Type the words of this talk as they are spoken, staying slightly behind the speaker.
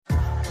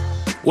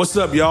What's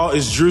up, y'all?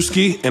 It's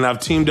Drewski, and I've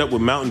teamed up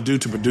with Mountain Dew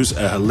to produce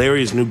a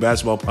hilarious new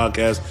basketball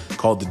podcast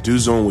called The Dew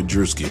Zone with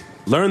Drewski.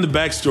 Learn the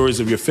backstories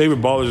of your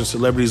favorite ballers and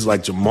celebrities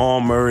like Jamal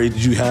Murray.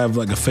 Did you have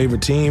like a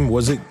favorite team?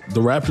 Was it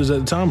the Raptors at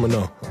the time or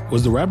no?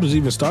 Was the Raptors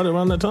even started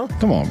around that time?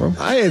 Come on, bro.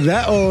 I ain't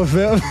that old,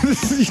 fam.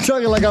 You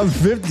talking like I'm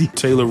 50.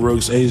 Tayler,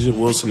 Rooks, Asia,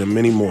 Wilson, and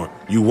many more.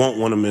 You won't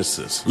want to miss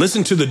this.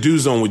 Listen to The Dew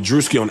Zone with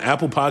Drewski on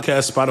Apple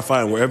Podcasts,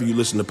 Spotify, and wherever you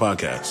listen to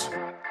podcasts.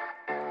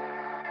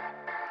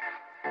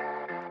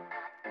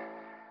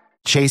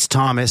 The Chase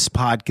Thomas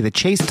podcast.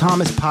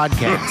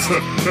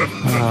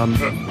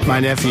 My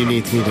nephew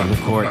needs me to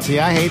record. See,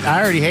 I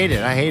already hate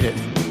it. I hate it.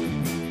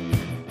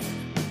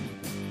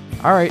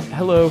 All right.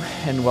 Hello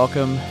and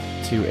welcome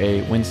to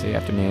a Wednesday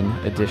afternoon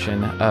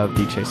edition of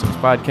the Chase Thomas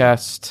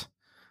podcast.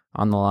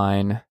 On the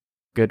line,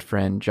 good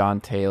friend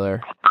John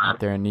Tayler out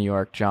there in New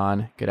York.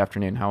 John, good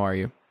afternoon. How are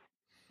you?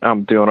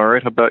 I'm doing all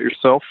right. How about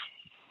yourself?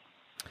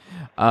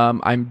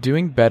 I'm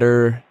doing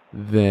better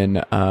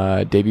than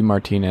Davey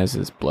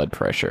Martinez's blood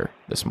pressure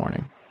this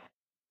morning.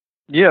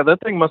 Yeah,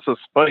 that thing must have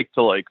spiked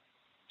to like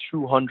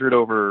 200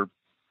 over.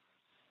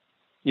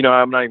 You know,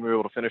 I'm not even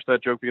able to finish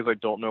that joke because I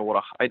don't know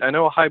what I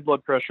know a high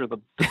blood pressure.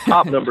 The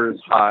top number is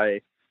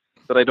high,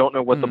 but I don't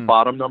know what the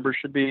bottom number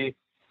should be.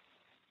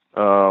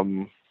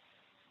 So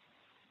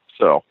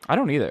I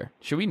don't either.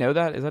 Should we know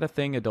that? Is that a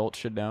thing adults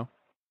should know?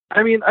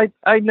 I mean,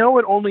 I know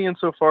it only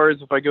insofar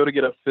as if I go to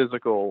get a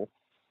physical,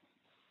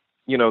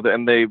 you know,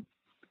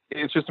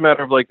 it's just a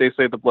matter of like they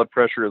say the blood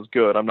pressure is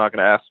good. I'm not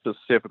going to ask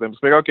specifically. I'm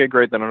just like, okay,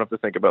 great. Then I don't have to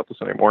think about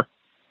this anymore.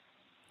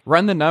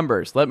 Run the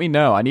numbers. Let me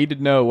know. I need to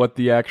know what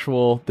the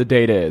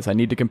data is. I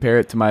need to compare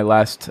it to my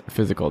last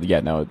physical. Yeah,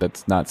 no,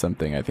 that's not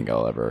something I think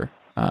I'll ever.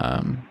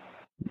 I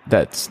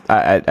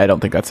don't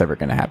think that's ever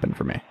going to happen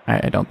for me.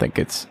 I don't think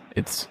it's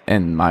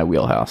in my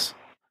wheelhouse.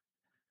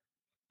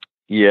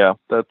 Yeah,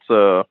 that's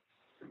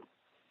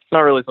it's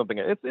not really something.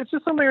 It's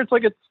just something. It's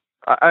like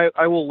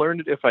I will learn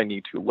it if I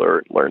need to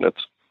learn it.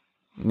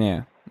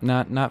 Yeah,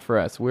 not for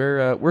us.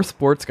 We're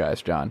sports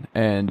guys, John,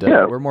 and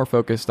we're more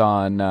focused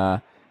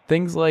on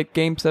things like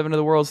Game 7 of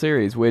the World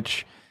Series,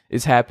 which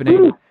is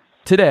happening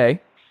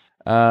today.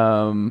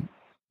 The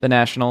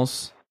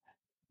Nationals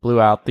blew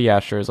out the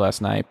Astros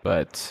last night,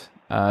 but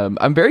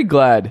I'm very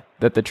glad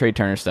that the Trey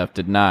Turner stuff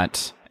did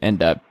not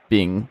end up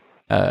being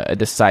a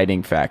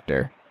deciding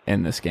factor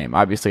in this game.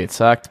 Obviously, it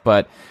sucked,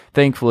 but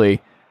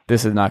thankfully,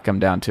 this has not come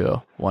down to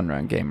a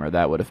one-run game, or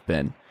that would have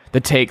been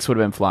the takes would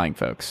have been flying,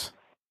 folks.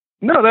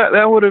 No,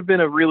 that would have been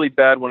a really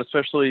bad one,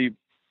 especially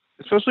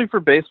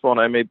for baseball.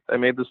 And I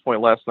made this point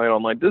last night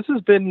online. This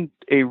has been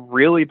a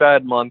really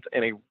bad month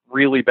and a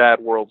really bad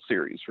World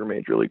Series for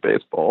Major League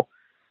Baseball.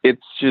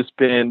 It's just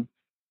been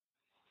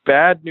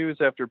bad news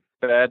after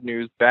bad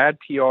news, bad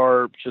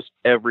PR just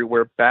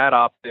everywhere, bad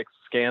optics,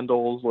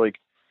 scandals, like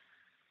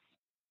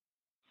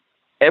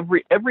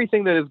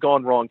everything that has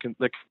gone wrong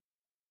that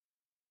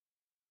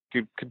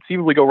could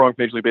conceivably go wrong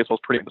for Major League Baseball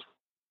is pretty much.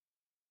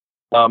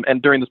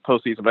 And during this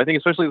postseason, but I think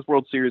especially this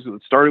World Series,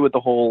 it started with the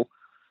whole,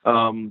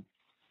 I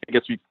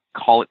guess we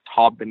call it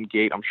Taubman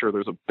Gate. I'm sure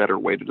there's a better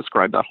way to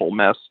describe that whole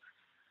mess.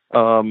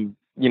 You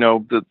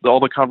know, all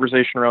the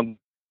conversation around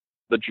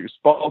the juice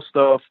ball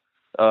stuff,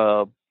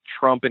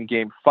 Trump in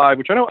Game 5,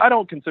 which I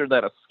don't consider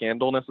that a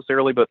scandal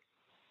necessarily, but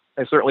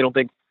I certainly don't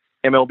think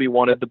MLB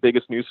wanted the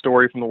biggest news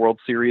story from the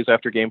World Series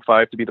after Game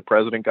 5 to be the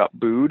president got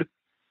booed,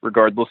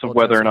 regardless of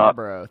whether or not.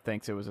 Scarborough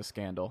thinks it was a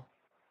scandal.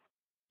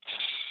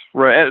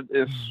 Right,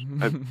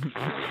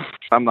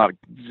 I'm not,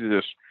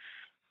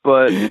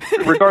 but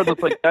regardless,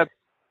 like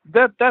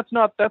that's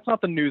not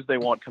the news they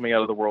want coming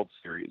out of the World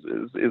Series.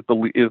 Is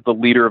the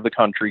leader of the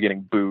country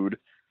getting booed?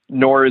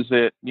 Nor is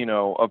it, you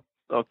know,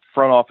 a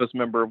front office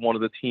member of one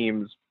of the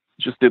teams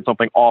just did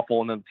something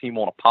awful and then the team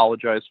won't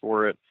apologize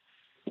for it.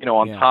 You know,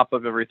 on top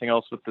of everything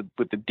else with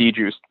the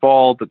de-juiced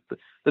ball,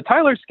 the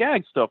Tyler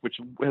Skaggs stuff, which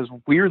has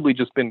weirdly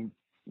just been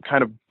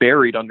kind of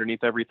buried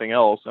underneath everything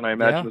else, and I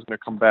imagine is going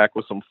to come back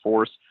with some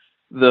force.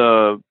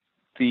 The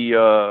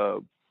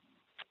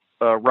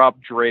Rob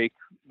Drake,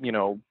 you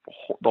know,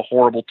 the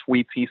horrible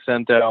tweets he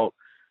sent out,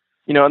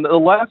 you know, and the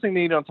last thing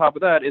they need on top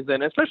of that is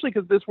then, especially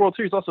because this World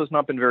Series also has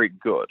not been very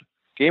good.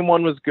 Game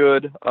 1 was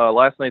good.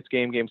 Last night's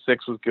Game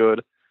 6 was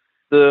good.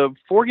 The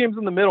 4 games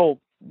in the middle,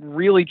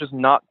 really just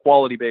not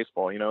quality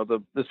baseball. You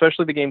know,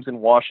 especially the games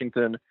in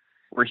Washington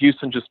where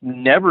Houston just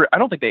never, I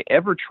don't think they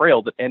ever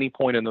trailed at any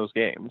point in those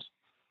games.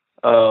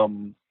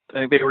 I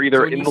think they were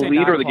either in the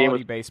lead or the game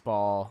was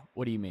baseball.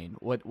 What do you mean?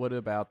 What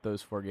about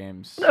those 4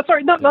 games?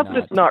 Sorry, not that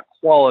it's not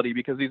quality,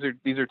 because these are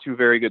 2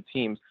 very good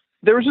teams.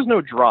 There was just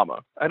no drama.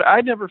 I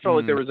never felt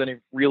like there was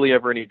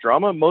any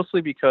drama,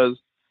 mostly because,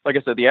 like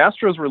I said, the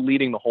Astros were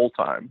leading the whole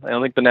time. I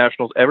don't think the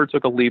Nationals ever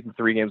took a lead in the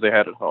 3 games they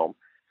had at home,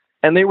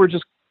 and they were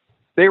just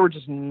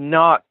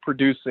not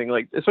producing.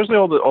 Like, especially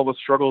all the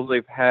struggles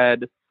they've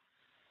had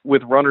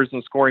with runners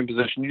in scoring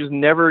position,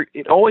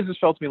 it always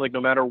just felt to me like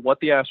no matter what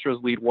the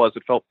Astros lead was,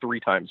 it felt 3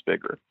 times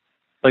bigger.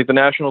 Like the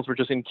Nationals were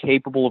just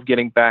incapable of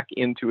getting back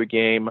into a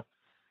game.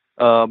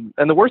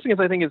 And the worst thing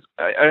is,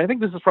 I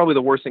think this is probably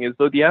the worst thing is,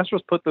 though, the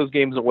Astros put those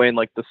games away in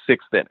like the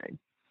 6th inning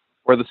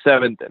or the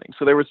 7th inning.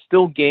 So there was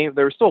still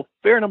a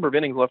fair number of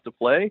innings left to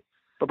play.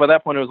 But by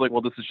that point, it was like,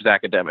 well, this is just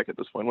academic at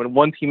this point. When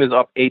one team is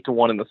up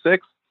 8-1 in the 6th,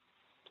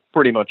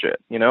 pretty much it,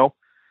 you know?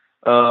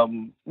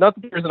 Not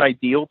that there's an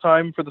ideal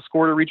time for the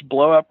score to reach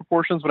blowout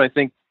proportions, but I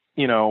think,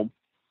 you know,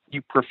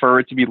 you prefer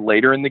it to be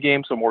later in the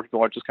game, so more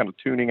people are just kind of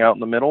tuning out in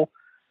the middle.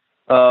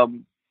 But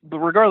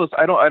regardless,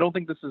 I don't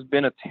think this has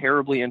been a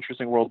terribly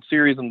interesting World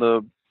Series, and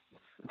the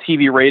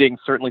TV ratings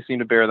certainly seem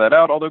to bear that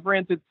out. Although,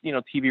 granted, you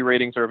know, TV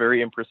ratings are a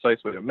very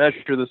imprecise way to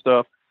measure this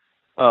stuff.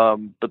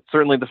 But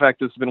certainly the fact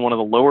that this has been one of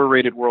the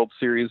lower-rated World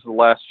Series the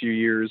last few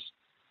years,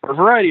 for a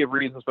variety of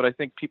reasons, but I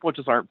think people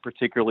just aren't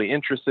particularly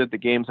interested. The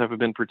games haven't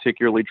been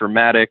particularly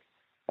dramatic,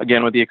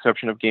 again, with the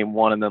exception of Game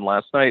 1 and then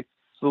last night.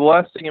 So the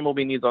last thing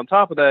MLB needs on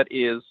top of that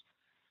is,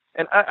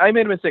 and I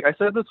made a mistake. I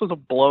said this was a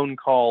blown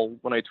call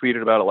when I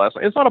tweeted about it last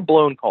night. It's not a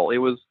blown call. It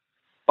was,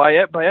 by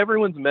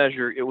everyone's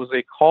measure, it was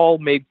a call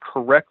made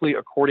correctly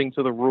according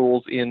to the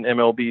rules in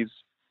MLB's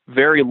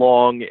very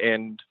long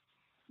and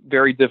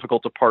very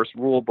difficult to parse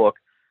rule book.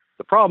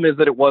 The problem is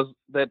that it was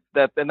and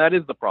that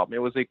is the problem.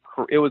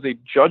 It was a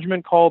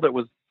judgment call that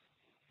was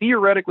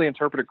theoretically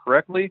interpreted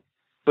correctly,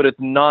 but it's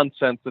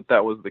nonsense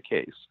that was the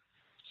case.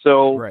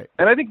 So, right.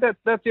 And I think that's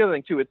the other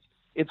thing too.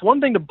 It's one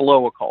thing to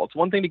blow a call. It's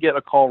one thing to get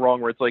a call wrong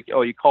where it's like,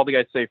 oh, you called the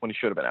guy safe when he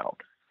should have been out.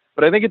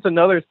 But I think it's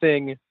another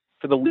thing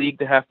for the league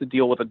to have to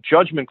deal with a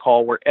judgment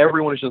call where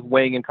everyone is just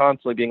weighing in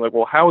constantly, being like,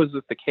 well, how is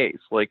this the case?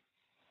 Like,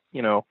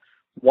 you know,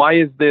 why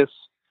is this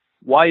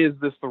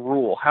the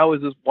rule?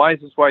 Why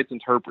is this it's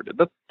interpreted?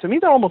 To me,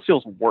 that almost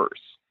feels worse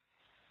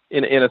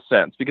in a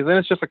sense, because then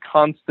it's just a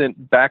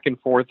constant back and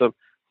forth of,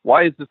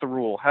 why is this the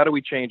rule? How do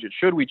we change it?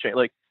 Should we change?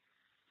 Like,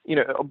 you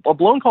know, a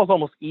blown call is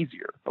almost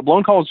easier. A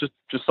blown call is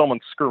just someone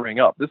screwing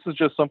up. This is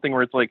just something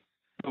where it's like,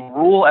 the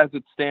rule as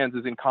it stands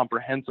is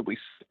incomprehensibly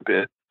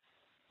stupid.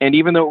 And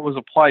even though it was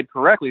applied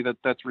correctly,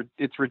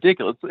 it's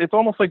ridiculous. It's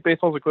almost like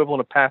baseball's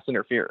equivalent of pass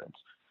interference,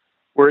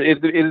 where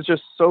it is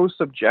just so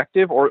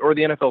subjective, or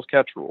the NFL's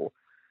catch rule,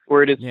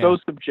 where it is so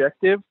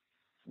subjective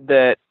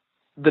that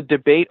the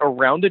debate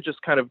around it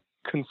just kind of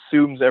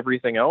consumes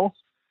everything else.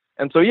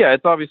 And so, yeah,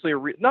 it's obviously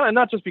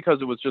not just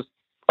because it was just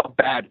a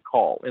bad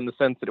call in the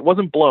sense that it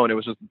wasn't blown, it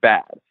was just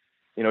bad.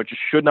 You know, it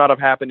just should not have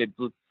happened.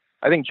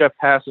 I think Jeff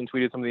Passan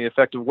tweeted something to the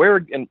effect of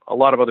and a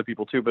lot of other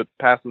people too, but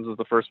Passan's is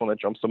the first one that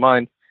jumps to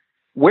mind.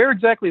 Where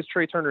exactly is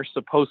Trey Turner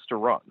supposed to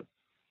run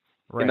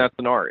in that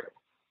scenario?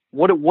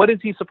 What is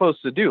he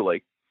supposed to do?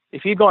 Like,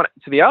 if he'd gone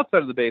to the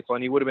outside of the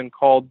baseline, he would have been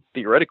called,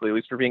 theoretically, at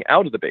least, for being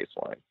out of the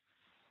baseline.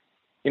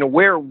 You know,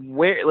 where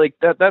like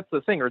that's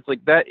the thing, or it's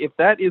like that, if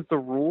that is the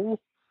rule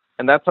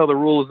and that's how the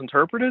rule is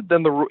interpreted,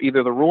 then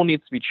either the rule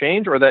needs to be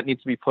changed or that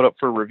needs to be put up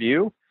for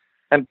review,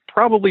 and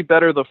probably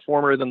better the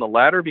former than the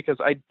latter, because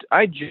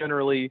I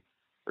generally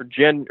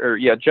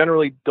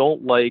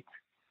don't like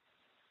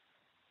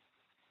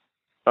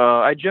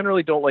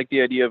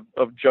the idea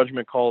of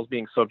judgment calls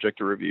being subject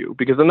to review,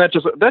 because then that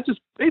just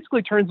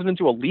basically turns it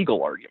into a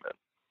legal argument.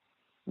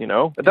 You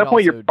know, at that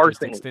point you're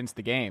parsing. It extends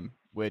the game,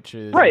 which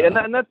is right,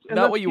 and that's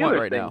not what you want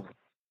right now.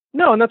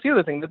 No, and that's the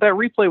other thing, that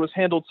replay was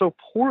handled so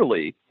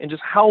poorly, and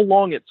just how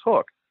long it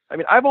took. I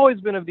mean, I've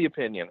always been of the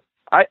opinion,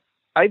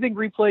 I think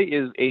replay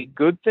is a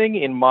good thing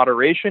in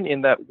moderation,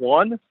 in that,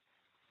 one,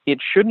 it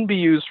shouldn't be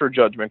used for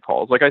judgment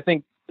calls. Like,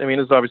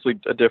 it's obviously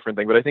a different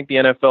thing, but I think the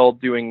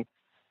NFL doing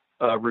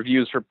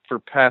reviews for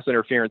pass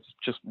interference,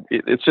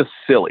 it's just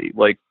silly.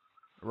 Like,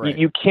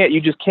 you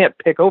just can't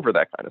pick over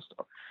that kind of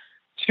stuff.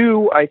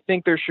 Two, I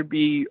think there should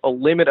be a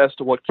limit as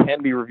to what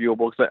can be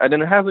reviewable, and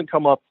it hasn't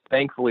come up,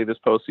 thankfully, this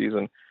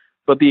postseason.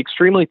 But the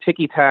extremely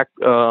ticky-tack,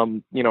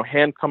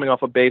 hand coming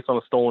off a base on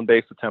a stolen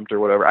base attempt or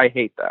whatever, I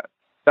hate that.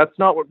 That's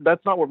not what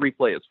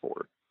replay is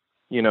for.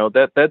 You know,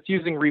 that's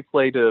using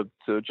replay to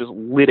just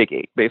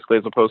litigate, basically,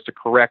 as opposed to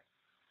correct,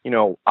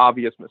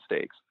 obvious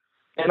mistakes.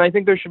 And I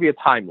think there should be a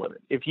time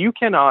limit. If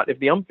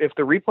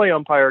the replay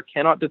umpire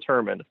cannot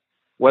determine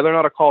whether or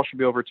not a call should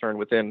be overturned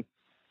within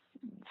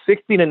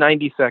 60 to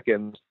 90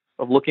 seconds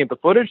of looking at the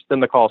footage, then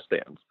the call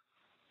stands.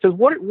 Because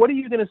what are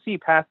you going to see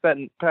past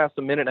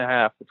a minute and a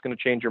half that's going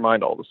to change your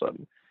mind all of a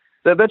sudden?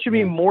 That should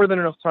be more than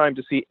enough time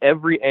to see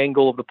every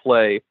angle of the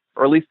play,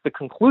 or at least the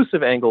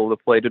conclusive angle of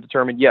the play, to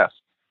determine, yes,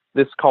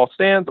 this call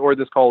stands or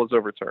this call is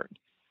overturned.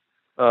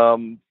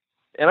 And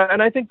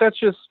I think that's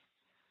just,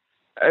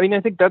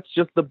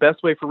 the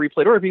best way for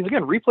replay to work. Because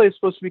again, replay is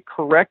supposed to be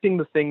correcting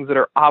the things that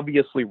are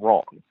obviously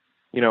wrong.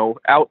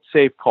 Out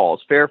safe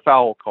calls, fair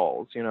foul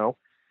calls.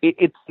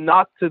 It's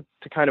not to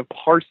kind of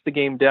parse the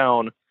game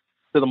down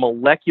to the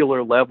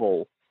molecular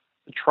level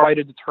to try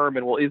to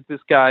determine, well, is this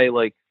guy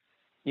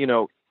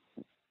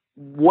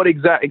what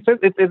exactly?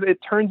 It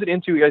turns it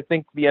into, I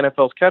think, the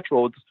NFL's catch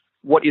rule. It's,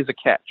 what is a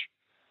catch?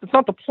 It's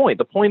not the point.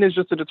 The point is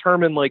just to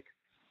determine, like,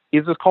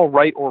 is this call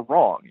right or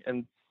wrong?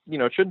 And,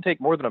 it shouldn't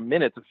take more than a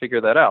minute to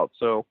figure that out.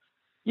 So,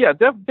 yeah,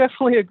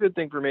 definitely a good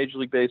thing for Major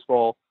League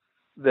Baseball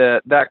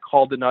that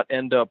call did not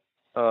end up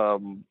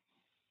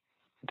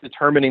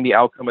determining the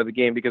outcome of the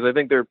game, because I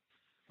think they're,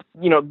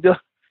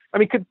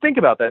 think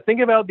about that.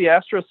 Think about the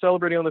Astros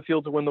celebrating on the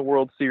field to win the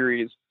World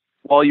Series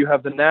while you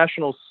have the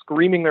Nationals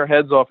screaming their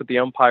heads off at the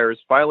umpires,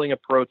 filing a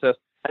protest.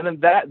 And then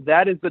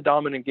that is the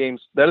dominant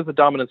games. That is the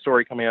dominant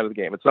story coming out of the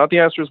game. It's not the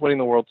Astros winning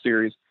the World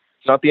Series.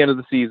 It's not the end of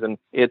the season.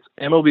 It's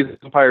MLB's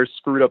umpires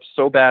screwed up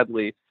so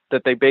badly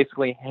that they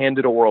basically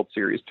handed a World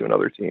Series to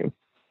another team.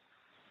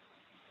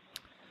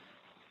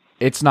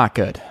 It's not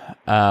good.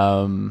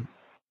 I'm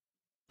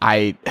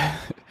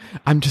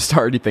just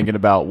already thinking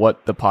about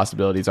what the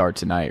possibilities are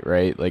tonight,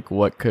 right? Like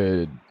what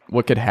could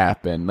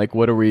happen? Like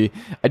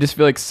I just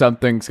feel like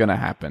something's going to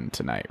happen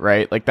tonight,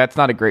 right? Like that's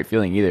not a great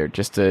feeling either,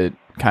 just to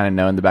kind of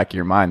know in the back of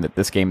your mind that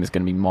this game is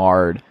going to be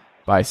marred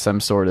by some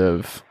sort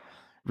of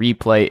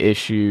replay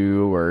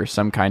issue or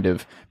some kind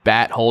of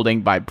bat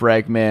holding by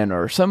Bregman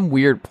or some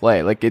weird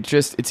play. Like it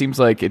seems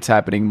like it's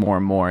happening more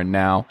and more. And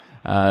now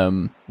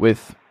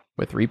with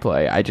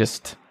replay,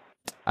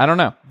 I don't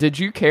know. Did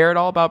you care at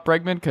all about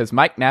Bregman? Because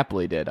Mike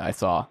Napoli did, I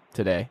saw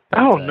today.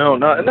 No,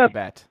 not and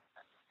that.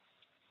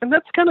 And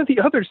that's kind of the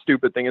other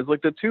stupid thing is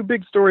like the two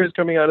big stories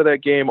coming out of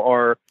that game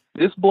are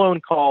this blown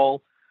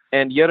call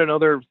and yet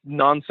another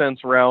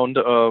nonsense round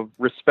of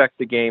respect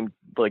the game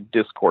like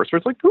discourse where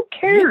it's like, who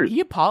cares? He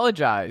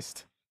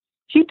apologized.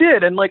 He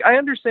did. And like, I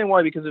understand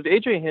why, because if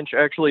AJ Hinch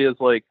actually is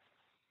like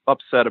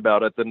upset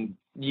about it, then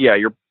yeah,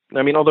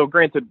 although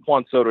granted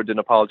Juan Soto didn't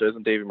apologize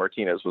and David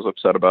Martinez was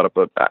upset about it,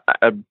 but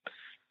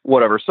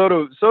whatever.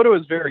 Soto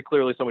is very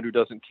clearly someone who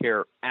doesn't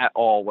care at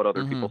all what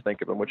other people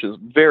think of him, which is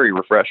very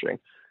refreshing.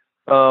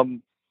 I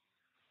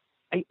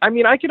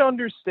can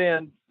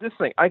understand this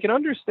thing. I can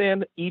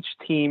understand each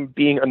team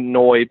being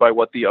annoyed by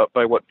what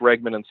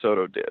Bregman and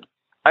Soto did.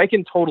 I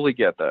can totally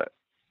get that.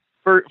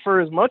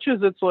 For as much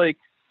as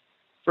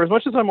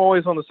I'm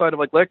always on the side of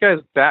like, let guys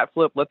bat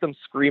flip, let them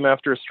scream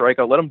after a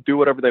strikeout, let them do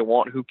whatever they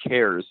want. Who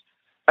cares?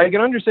 I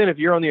can understand if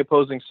you're on the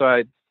opposing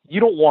side, you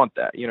don't want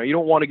that. You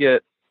don't want to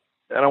get,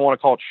 I don't want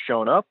to call it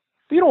shown up,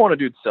 but you don't want a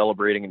dude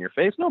celebrating in your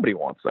face. Nobody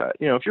wants that.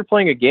 If you're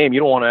playing a game, you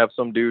don't want to have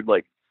some dude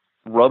like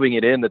rubbing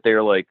it in that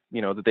they're like,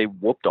 that they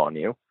whooped on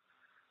you.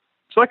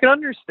 So I can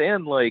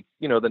understand like,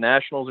 the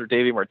Nationals or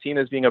Davey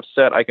Martinez being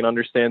upset. I can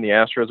understand the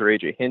Astros or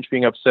AJ Hinch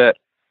being upset.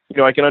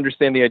 I can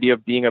understand the idea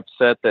of being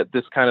upset that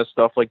this kind of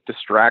stuff like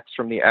distracts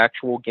from the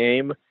actual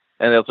game.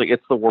 And it's like,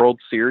 it's the World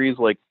Series,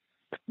 like,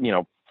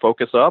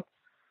 focus up.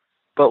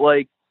 But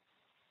like,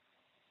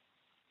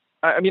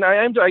 I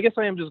guess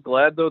I am just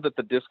glad though that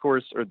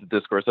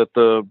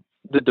the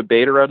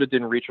debate around it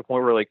didn't reach a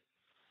point where like,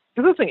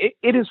 because the thing,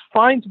 it is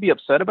fine to be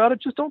upset about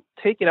it. Just don't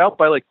take it out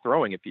by like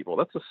throwing at people.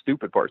 That's the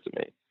stupid part to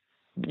me.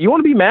 You want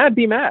to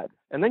be mad,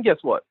 and then guess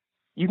what?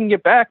 You can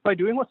get back by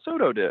doing what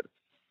Soto did.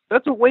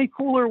 That's a way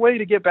cooler way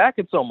to get back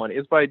at someone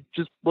is by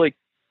just like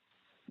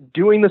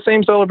doing the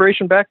same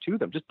celebration back to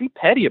them. Just be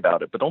petty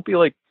about it, but don't be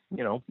like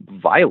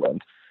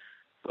violent.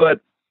 But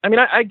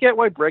I get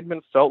why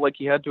Bregman felt like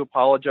he had to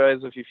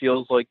apologize if he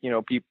feels like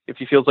if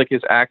he feels like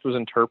his act was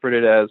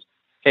interpreted as,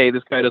 hey,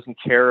 this guy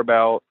doesn't care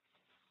about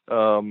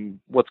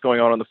what's going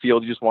on the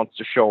field. He just wants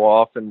to show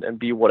off and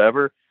be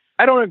whatever.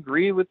 I don't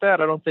agree with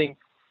that. I don't think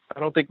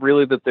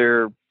really that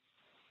there's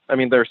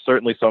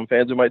certainly some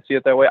fans who might see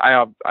it that way.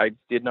 I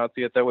did not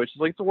see it that way. It's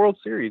just like the World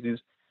Series.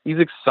 He's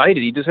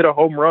excited. He just hit a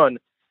home run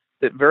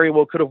that very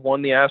well could have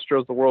won the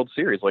Astros the World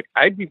Series. Like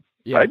I'd be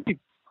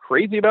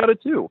crazy about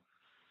it too.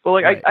 But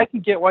like right. I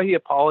can get why he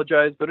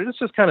apologized, but it is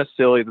just kind of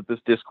silly that this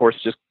discourse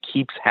just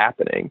keeps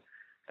happening.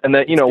 And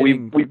that,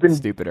 we've been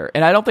stupider.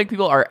 And I don't think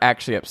people are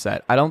actually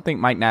upset. I don't think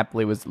Mike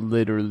Napoli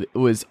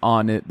was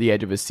on the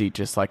edge of his seat,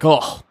 just like,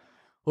 oh.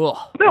 No,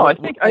 I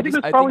think it's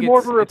probably more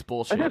of a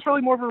bullshit. I think it's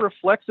probably more of a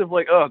reflexive,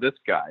 like, oh, this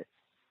guy.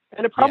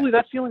 And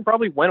that feeling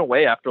probably went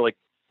away after like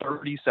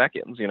 30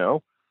 seconds,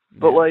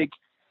 But like,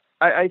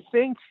 I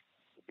think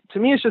to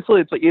me, it's just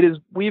like,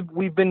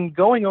 we've been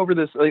going over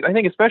this. Like, I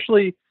think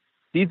especially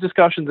these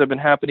discussions have been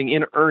happening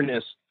in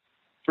earnest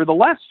for the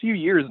last few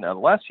years now, the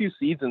last few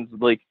seasons,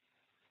 like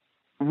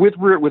with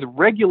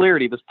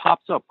regularity, this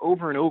pops up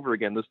over and over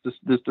again,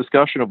 this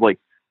discussion of like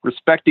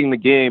respecting the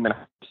game and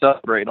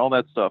celebrate and all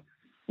that stuff,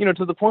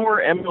 to the point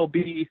where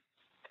MLB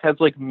has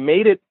like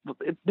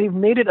they've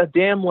made it a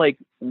damn like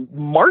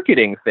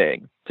marketing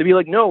thing to be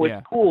like, no,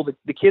 it's cool.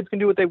 The kids can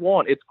do what they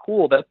want. It's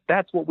cool.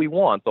 That's what we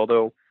want.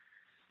 Although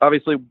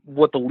obviously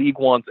what the league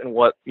wants and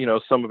what,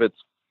 some of its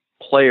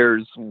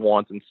players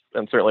want and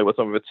certainly what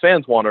some of its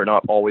fans want are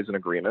not always in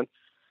agreement.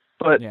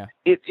 But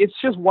it's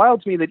just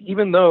wild to me that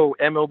even though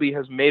MLB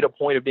has made a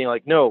point of being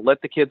like, no,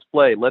 let the kids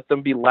play, let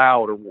them be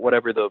loud, or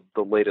whatever the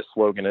latest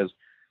slogan is,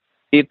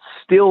 it's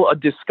still a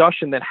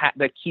discussion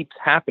that keeps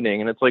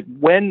happening. And it's like,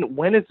 when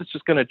is this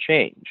just going to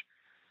change?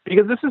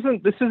 Because this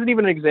isn't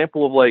even an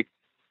example of like,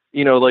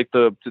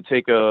 to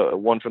take a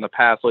one from the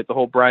past, like the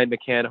whole Brian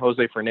McCann,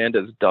 Jose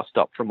Fernandez dust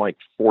up from like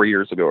 4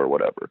 years ago or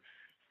whatever,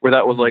 where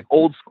that was like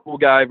old school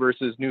guy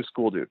versus new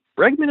school dude.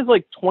 Bregman is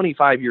like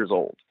 25 years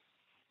old.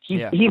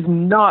 He's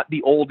not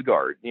the old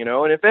guard,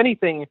 and if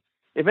anything,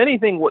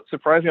 what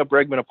surprised me about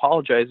Bregman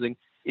apologizing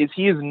is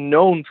he is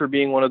known for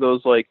being one of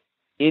those like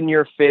in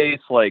your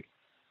face, like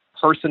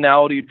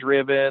personality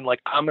driven, like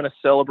I'm going to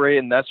celebrate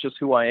and that's just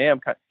who I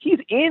am. He's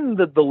in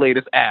the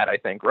latest ad, I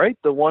think, right?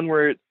 The one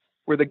where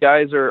the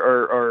guys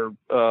are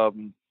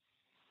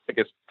I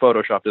guess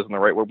photoshopped isn't the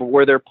right word, but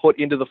where they're put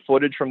into the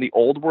footage from the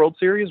old World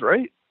Series,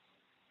 right?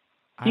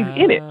 He's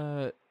in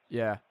it.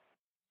 Yeah.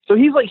 So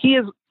he's like, he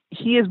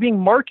is being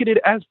marketed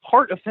as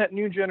part of that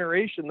new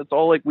generation. That's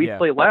all like, we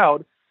play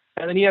loud.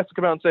 And then he has to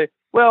come out and say,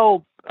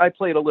 well, I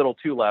played a little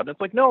too loud. And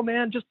it's like, no,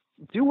 man, just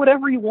do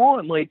whatever you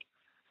want. Like,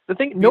 the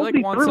thing,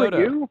 nobody threw at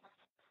you.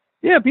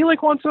 Yeah, be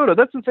like Juan Soto.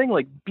 That's the thing.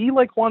 Like, be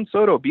like Juan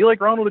Soto. Be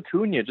like Ronald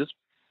Acuna. Just,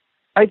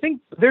 I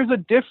think there's a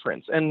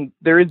difference, and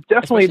there is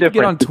definitely a difference.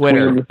 You get on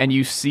Twitter and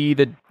you see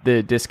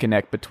the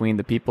disconnect between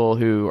the people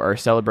who are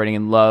celebrating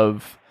and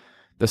love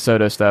the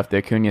Soto stuff, the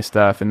Acuna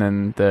stuff, and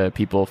then the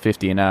people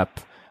 50 and up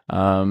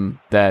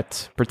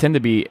that pretend to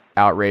be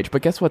outraged.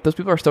 But guess what? Those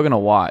people are still going to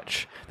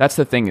watch. That's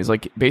the thing, is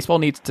like baseball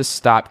needs to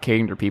stop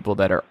catering to people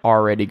that are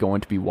already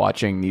going to be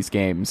watching these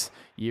games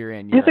year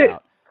in, year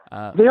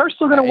out. They are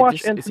still going to watch,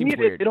 just, and to me,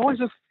 it always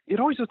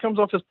just comes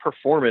off as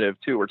performative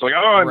too. Where it's like,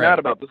 oh, I'm mad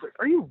about this. Like,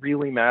 are you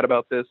really mad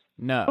about this?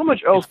 No. So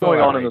much else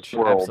going on in this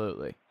world.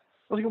 Absolutely.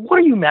 Like, what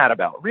are you mad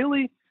about?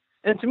 Really?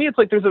 And to me, it's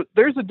like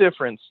there's a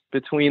difference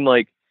between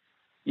like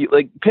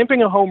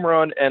pimping a home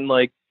run and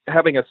like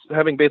having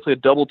basically a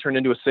double turn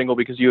into a single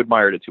because you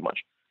admired it too much.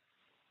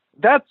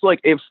 That's like,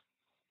 if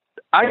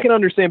I can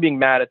understand being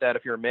mad at that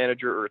if you're a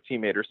manager or a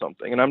teammate or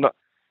something. And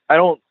I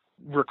don't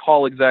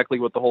recall exactly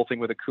what the whole thing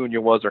with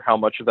Acuna was or how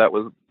much of that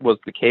was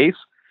the case.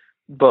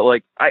 But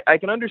like, I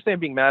can understand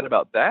being mad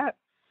about that.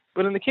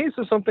 But in the case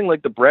of something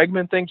like the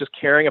Bregman thing, just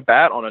carrying a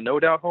bat on a no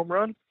doubt home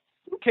run,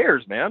 who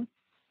cares, man?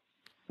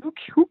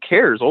 Who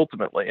cares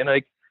ultimately? And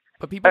like,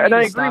 but people need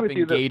to stop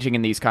engaging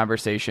in these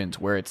conversations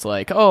where it's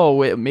like,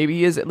 oh, maybe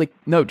he is it. Like,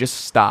 no,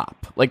 just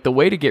stop. Like, the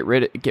way to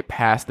get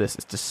past this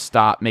is to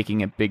stop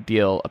making a big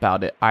deal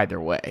about it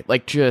either way.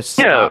 Like, just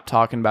stop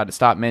talking about it,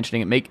 stop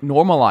mentioning it,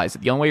 normalize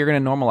it. The only way you're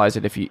going to normalize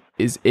it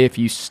if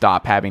you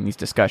stop having these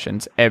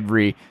discussions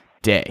every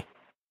day.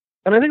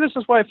 And I think this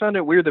is why I found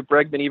it weird that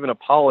Bregman even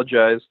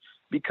apologized,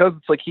 because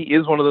it's like he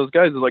is one of those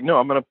guys who's like, no,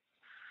 I'm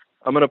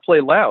gonna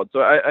play loud.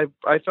 So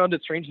I found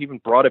it strange he even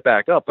brought it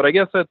back up. But I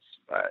guess that's.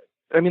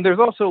 I mean, there's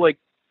also like,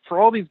 for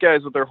all these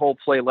guys with their whole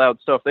play loud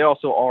stuff, they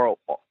also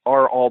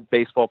are all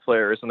baseball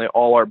players, and they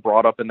all are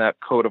brought up in that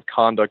code of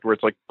conduct where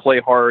it's like, play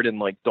hard and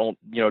like don't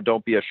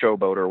be a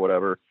showboat or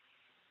whatever.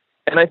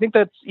 And I think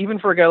that's, even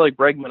for a guy like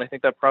Bregman, I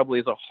think that probably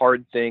is a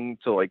hard thing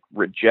to like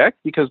reject,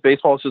 because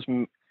baseball is just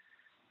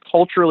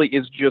culturally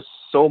is just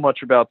so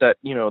much about that,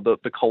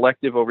 the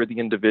collective over the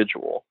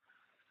individual,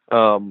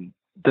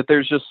 that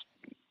there's just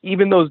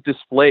even those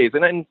displays.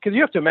 And because you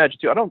have to imagine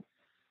too,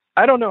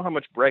 I don't know how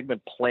much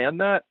Bregman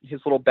planned that, his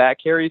little back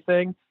carry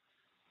thing.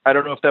 I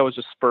don't know if that was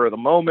just spur of the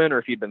moment or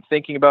if he'd been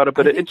thinking about it,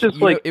 but it's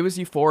just like, it was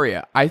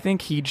euphoria. I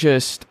think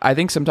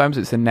sometimes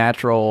it's a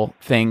natural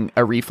thing,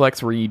 a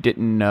reflex where you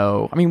didn't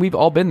know. I mean, we've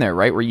all been there,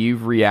 right? Where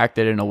you've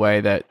reacted in a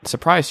way that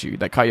surprised you,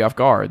 that caught you off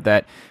guard,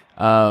 that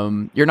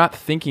you're not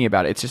thinking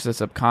about it. It's just a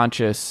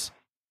subconscious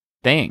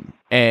thing.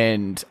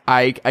 And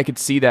I could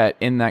see that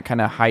in that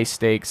kind of high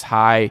stakes,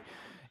 high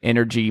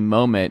energy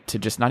moment, to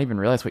just not even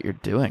realize what you're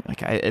doing.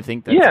 Like, I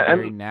think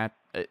that's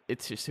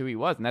it's just who he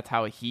was, and that's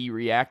how he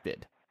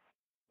reacted.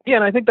 Yeah,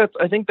 and I think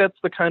that's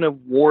the kind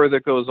of war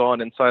that goes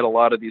on inside a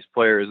lot of these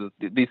players.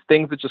 Is these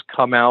things that just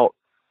come out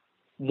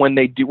when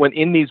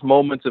in these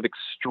moments of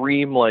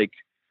extreme, like,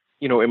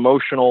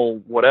 emotional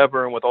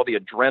whatever, and with all the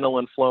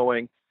adrenaline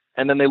flowing,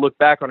 and then they look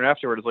back on it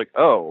afterward. It's like,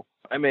 oh,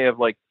 I may have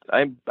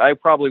I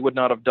probably would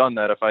not have done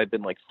that if I had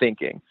been like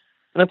thinking.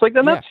 And it's like,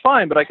 then that's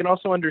fine, but I can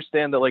also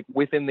understand that, like,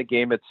 within the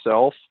game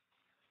itself,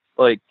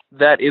 like,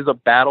 that is a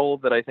battle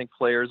that I think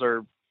players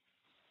are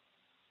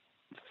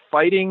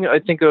fighting, I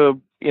think,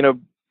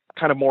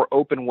 kind of more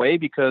open way,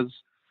 because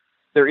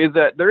there is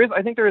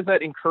that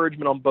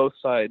encouragement on both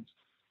sides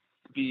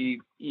to be,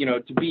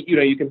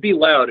 you can be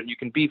loud and you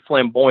can be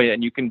flamboyant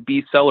and you can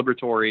be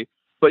celebratory,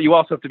 but you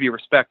also have to be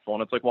respectful.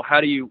 And it's like, well,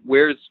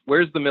 where's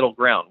the middle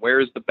ground? Where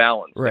is the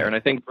balance there? And I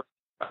think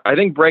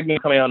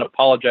Bregman coming out and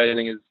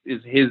apologizing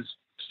is his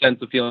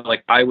sense of feeling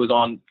like I was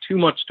on too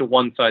much to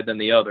one side than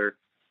the other.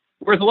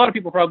 Whereas a lot of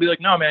people probably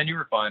like, no, man, you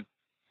were fine.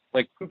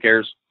 Like, who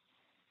cares?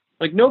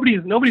 Like,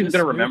 nobody's going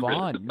to remember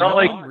it. It's not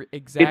like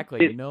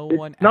exactly. No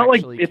one. It's not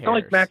like cares. It's not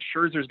like Max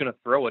Scherzer's going to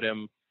throw at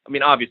him. I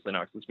mean, obviously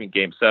not, because it's been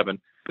Game 7.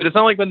 But it's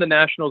not like when the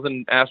Nationals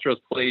and Astros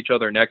play each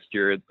other next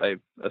year. I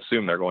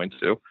assume they're going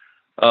to.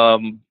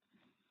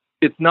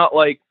 It's not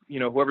like,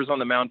 whoever's on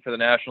the mound for the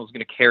Nationals is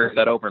going to carry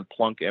that over and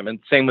plunk him. And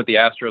same with the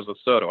Astros with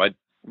Soto.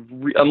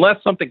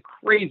 Unless something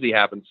crazy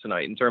happens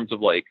tonight in terms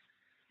of, like,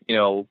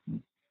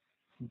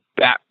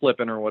 bat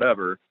flipping or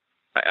whatever,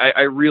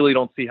 I really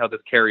don't see how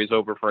this carries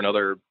over for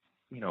another,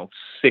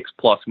 6+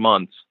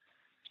 months,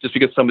 just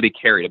because somebody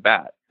carried a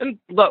bat. And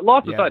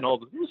lots aside and all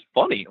this, it was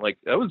funny. Like,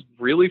 that was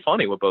really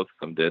funny what both of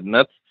them did. And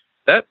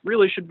that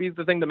really should be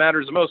the thing that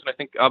matters the most. And I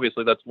think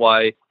obviously that's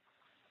why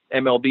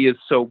MLB is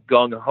so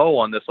gung-ho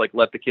on this, like,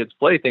 let the kids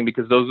play thing,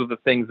 because those are the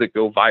things that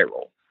go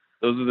viral.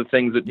 Those are the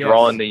things that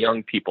draw in the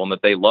young people and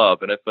that they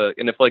love. And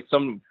if like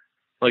some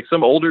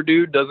older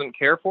dude doesn't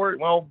care for it,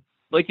 well,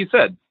 like you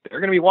said, they're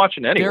going to be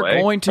watching anyway.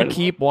 They're going to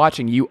keep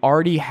watching. You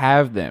already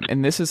have them.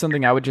 And this is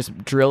something I would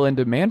just drill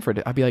into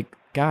Manfred. I'd be like,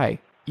 guy,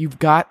 you've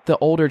got the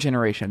older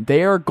generation.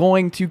 They are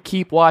going to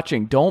keep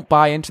watching. Don't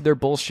buy into their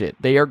bullshit.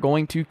 They are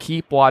going to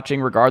keep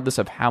watching regardless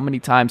of how many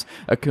times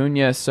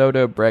Acuna,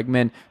 Soto,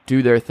 Bregman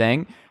do their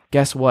thing.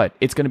 Guess what?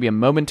 It's going to be a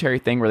momentary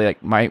thing where they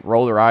like might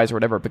roll their eyes or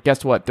whatever, but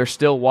guess what? They're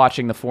still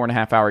watching the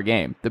 4.5-hour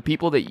game. The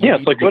people that you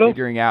need to be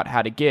figuring out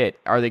how to get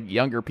are the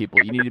younger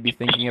people. You need to be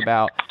thinking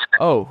about,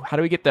 how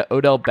do we get the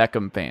Odell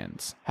Beckham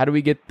fans? How do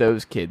we get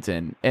those kids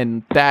in?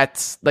 And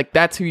that's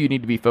who you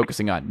need to be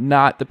focusing on,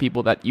 not the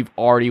people that you've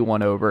already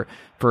won over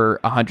for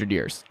 100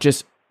 years.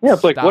 Just it's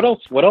stop. like what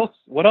else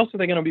are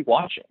they going to be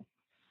watching?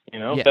 You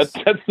know, that's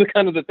the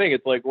kind of the thing.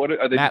 It's like, what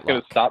are they just going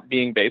to stop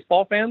being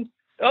baseball fans?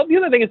 Oh, the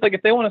other thing is, like,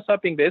 if they want to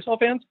stop being baseball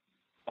fans,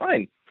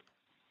 fine.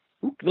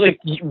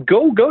 Like,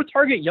 go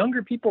target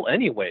younger people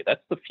anyway.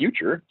 That's the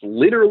future. It's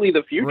literally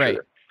the future. Right.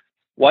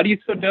 Why do you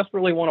so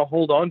desperately want to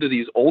hold on to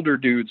these older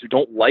dudes who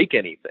don't like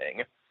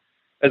anything,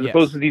 as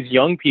opposed to these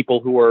young people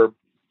who are,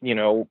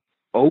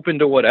 open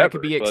to whatever? I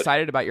could be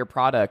excited about your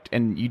product,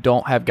 and you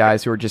don't have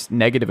guys who are just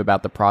negative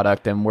about the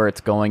product and where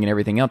it's going and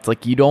everything else.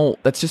 Like, you don't.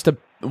 That's just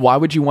why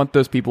would you want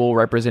those people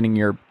representing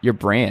your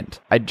brand?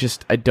 I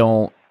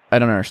don't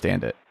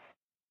understand it.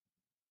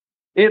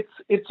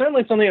 It's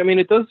certainly something. I mean,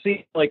 it does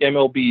seem like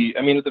MLB.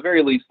 I mean, at the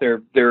very least,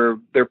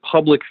 their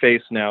public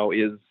face now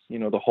is,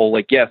 the whole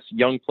like, yes,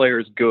 young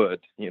players good,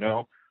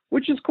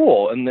 which is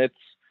cool, and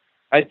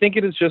I think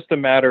it is just a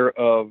matter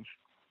of,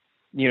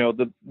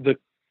 the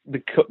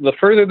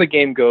further the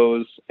game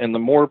goes, and the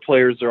more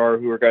players there are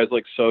who are guys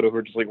like Soto who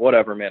are just like,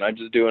 whatever, man, I'm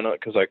just doing it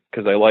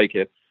because I like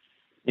it,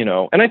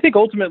 And I think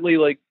ultimately,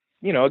 like,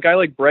 a guy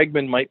like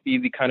Bregman might be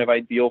the kind of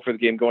ideal for the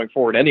game going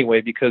forward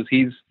anyway, because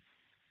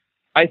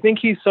I think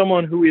he's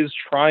someone who is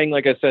trying,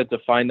 like I said, to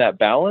find that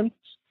balance.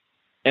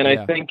 And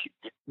I think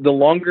the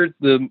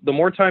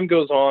more time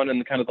goes on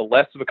and kind of the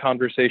less of a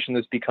conversation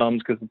this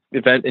becomes, because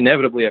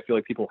inevitably I feel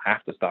like people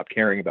have to stop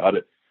caring about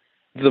it.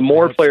 The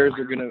more players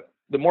are going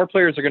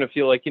to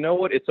feel like, you know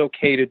what, it's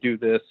okay to do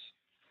this.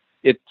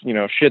 It's,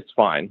 shit's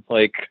fine.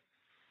 Like,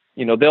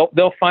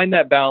 they'll find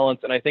that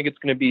balance. And I think it's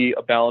going to be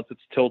a balance that's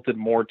tilted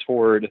more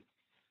toward,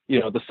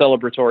 the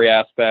celebratory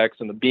aspects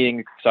and the being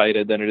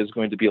excited than it is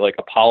going to be like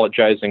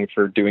apologizing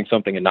for doing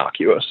something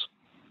innocuous.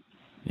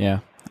 Yeah.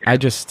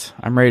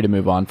 I'm ready to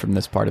move on from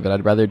this part of it.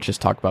 I'd rather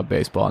just talk about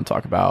baseball and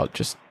talk about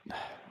just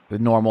the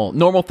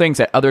normal things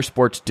that other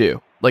sports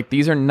do. Like,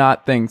 these are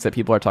not things that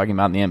people are talking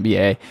about in the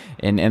NBA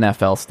and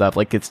NFL stuff.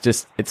 Like,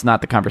 it's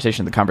not the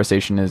conversation. The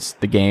conversation is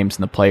the games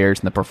and the players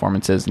and the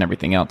performances and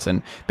everything else.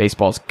 And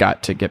baseball's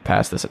got to get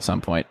past this at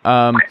some point.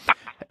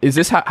 Is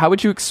this how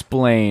would you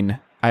explain?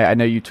 I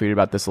know you tweeted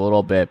about this a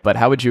little bit, but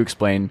how would you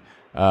explain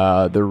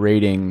the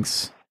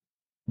ratings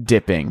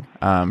dipping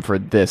for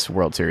this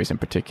World Series in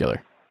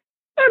particular?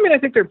 I mean, I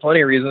think there are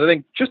plenty of reasons. I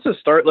think just to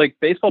start, like,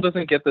 baseball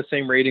doesn't get the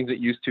same ratings it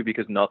used to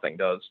because nothing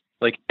does.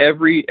 Like,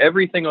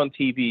 everything on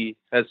TV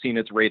has seen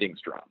its ratings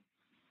drop,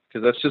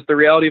 because that's just the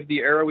reality of the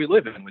era we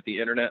live in with the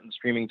internet and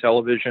streaming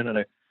television and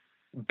a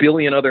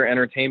billion other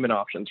entertainment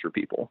options for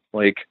people.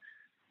 Like,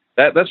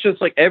 that's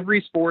just like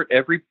every sport,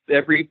 every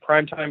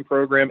primetime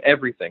program,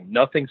 everything.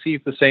 Nothing sees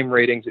the same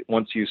ratings it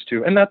once used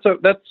to, and that's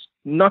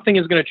nothing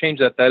is going to change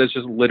that. That is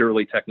just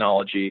literally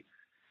technology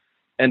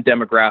and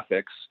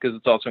demographics, because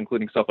it's also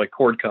including stuff like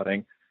cord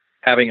cutting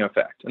having an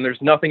effect. And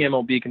there's nothing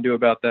MLB can do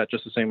about that,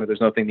 just the same way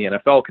there's nothing the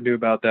NFL can do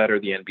about that, or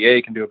the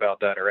NBA can do about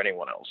that, or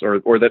anyone else,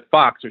 or that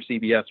Fox or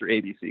CBS or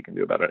ABC can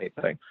do about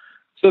anything.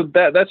 So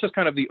that's just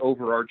kind of the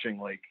overarching,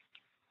 like,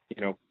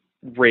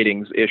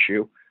 ratings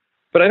issue.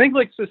 But I think,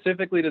 like,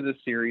 specifically to this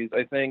series,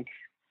 I think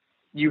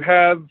you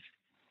have,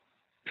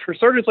 for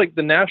starters, like,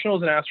 the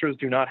Nationals and Astros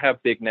do not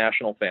have big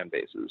national fan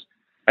bases.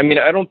 I mean,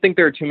 I don't think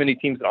there are too many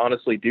teams that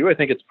honestly do. I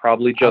think it's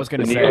probably just. I was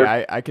going to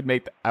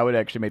say I would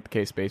actually make the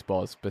case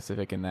baseball is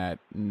specific in that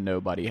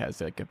nobody has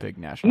like a big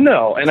national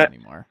fan base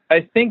anymore.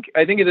 I think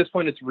at this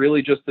point it's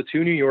really just the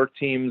two New York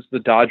teams, the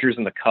Dodgers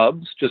and the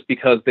Cubs, just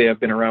because they have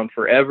been around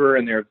forever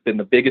and they've been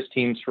the biggest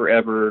teams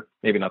forever.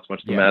 Maybe not so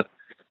much the Mets,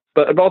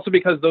 but also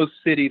because those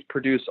cities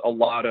produce a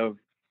lot of,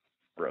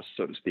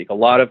 so to speak, a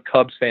lot of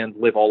Cubs fans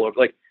live all over.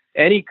 Like,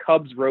 any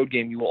Cubs road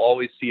game, you will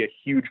always see a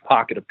huge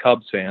pocket of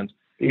Cubs fans,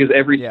 because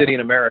every city in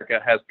America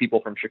has people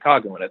from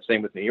Chicago in it.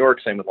 Same with New York,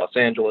 same with Los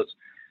Angeles.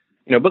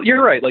 But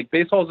you're right. Like,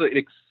 baseball is an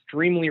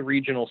extremely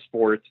regional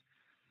sport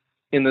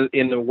in the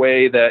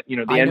way that, the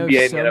NBA and the NFL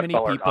are not. I know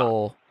so many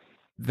people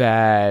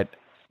that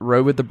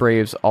rode with the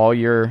Braves all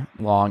year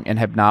long and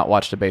have not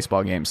watched a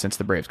baseball game since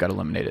the Braves got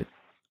eliminated.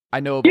 I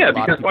know a lot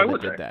of people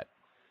that did that.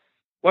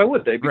 Why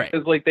would they?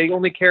 Because like, they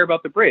only care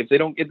about the Braves. They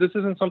don't. This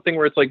isn't something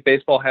where it's like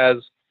baseball has.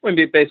 Well,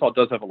 baseball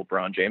does have a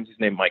LeBron James. He's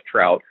named Mike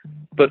Trout,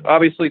 but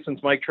obviously,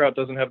 since Mike Trout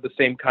doesn't have the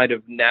same kind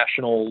of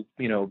national,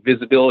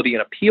 visibility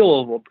and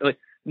appeal, like,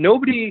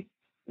 nobody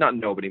not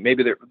nobody,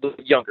 maybe they're the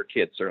younger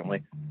kids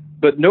certainly,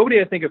 but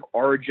nobody I think of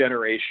our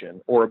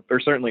generation or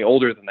certainly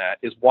older than that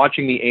is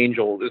watching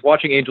Angels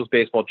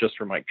baseball just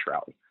for Mike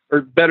Trout.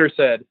 Or better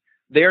said,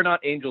 they are not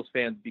Angels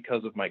fans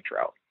because of Mike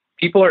Trout.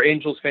 People are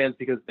Angels fans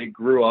because they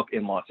grew up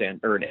in in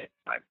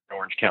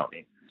Orange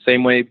County.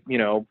 Same way,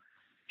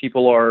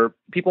 people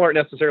aren't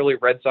necessarily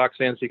Red Sox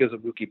fans because of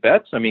Mookie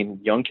Betts. I mean,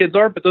 young kids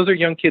are, but those are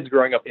young kids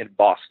growing up in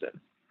Boston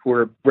who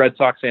are Red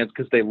Sox fans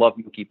because they love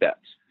Mookie Betts.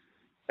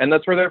 And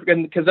that's where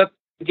because that's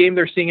the game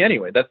they're seeing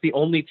anyway. That's the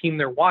only team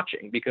they're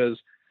watching because,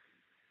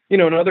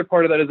 another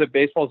part of that is that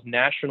baseball's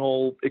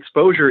national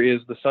exposure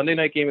is the Sunday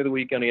night game of the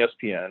week on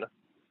ESPN,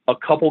 a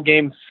couple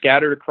games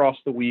scattered across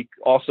the week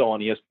also on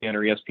ESPN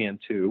or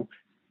ESPN2.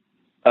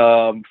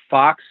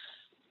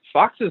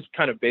 Fox's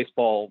kind of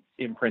baseball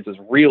imprint has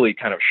really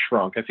kind of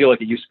shrunk. I feel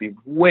like it used to be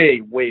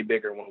way, way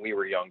bigger when we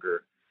were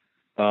younger,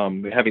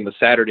 having the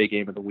Saturday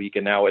game of the week,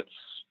 and now it's,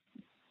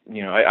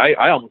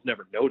 I almost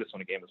never notice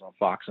when a game is on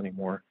Fox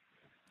anymore.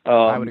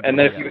 And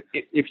then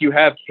if you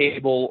have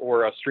cable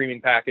or a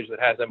streaming package that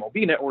has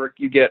MLB Network,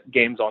 you get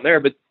games on there,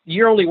 but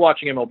you're only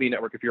watching MLB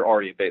Network if you're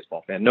already a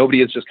baseball fan.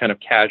 Nobody is just kind of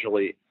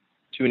casually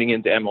tuning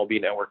into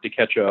MLB Network to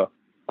catch a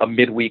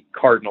midweek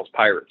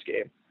Cardinals-Pirates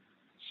game.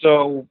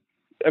 So,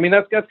 I mean,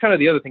 that's kind of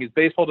the other thing is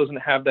baseball doesn't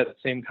have that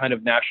same kind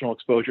of national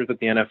exposure that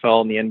the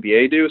NFL and the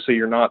NBA do. So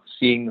you're not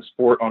seeing the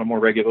sport on a more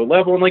regular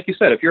level. And like you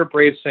said, if you're a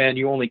Braves fan,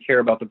 you only care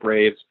about the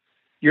Braves.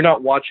 You're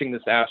not watching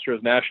this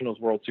Astros Nationals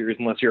World Series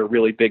unless you're a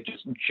really big,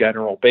 just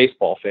general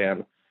baseball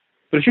fan.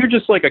 But if you're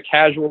just like a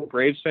casual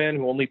Braves fan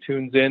who only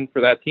tunes in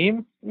for that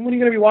team, what are you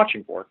going to be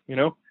watching for?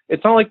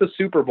 It's not like the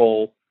Super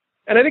Bowl.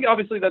 And I think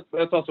obviously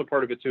that's also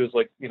part of it too, is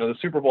like, the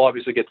Super Bowl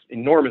obviously gets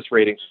enormous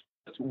ratings.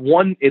 It's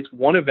one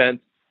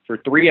event for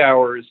 3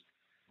 hours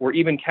where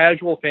even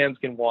casual fans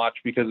can watch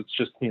because it's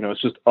just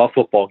a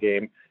football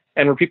game.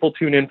 And where people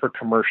tune in for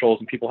commercials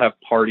and people have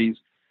parties.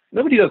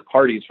 Nobody does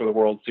parties for the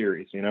World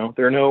Series,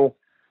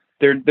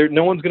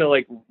 no one's going to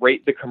like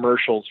rate the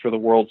commercials for the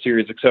World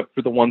Series except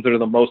for the ones that are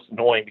the most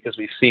annoying because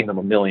we've seen them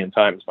a million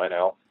times by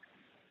now.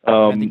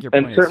 I think your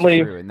point is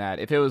true in that.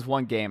 If it was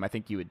one game, I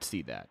think you would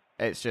see that.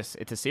 It's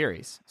a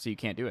series, so you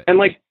can't do it. And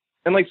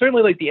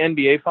certainly like the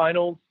NBA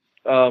finals,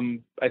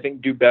 I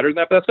think do better than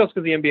that, but that's just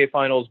because the NBA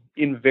finals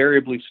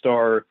invariably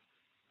star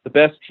the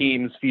best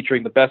teams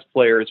featuring the best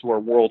players who are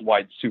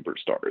worldwide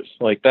superstars.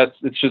 Like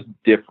it's just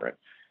different.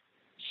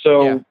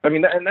 So, yeah. I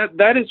mean, and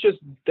that is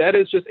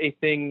just a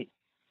thing,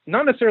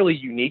 not necessarily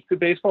unique to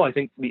baseball. I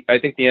think the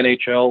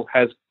NHL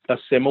has a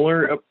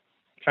similar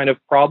kind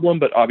of problem,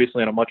 but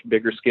obviously on a much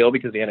bigger scale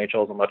because the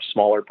NHL is a much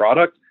smaller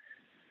product.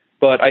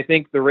 But I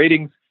think the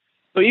ratings,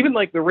 so even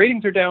like the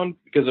ratings are down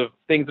because of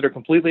things that are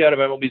completely out of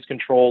MLB's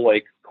control,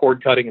 like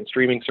cord cutting and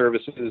streaming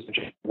services and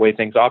just the way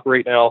things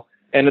operate now.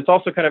 And it's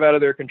also kind of out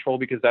of their control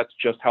because that's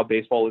just how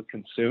baseball is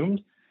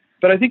consumed.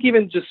 But I think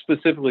even just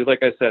specifically,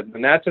 like I said, the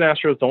Nats and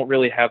Astros don't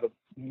really have a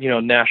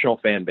national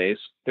fan base.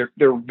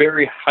 They're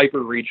very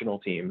hyper regional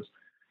teams.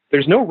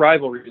 There's no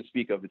rivalry to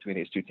speak of between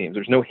these two teams.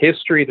 There's no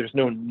history. There's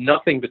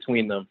nothing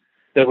between them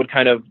that would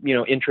kind of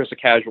interest a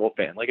casual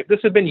fan. Like if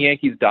this had been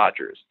Yankees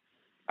Dodgers,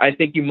 I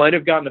think you might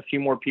have gotten a few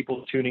more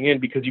people tuning in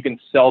because you can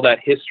sell that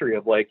history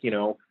of like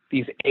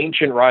these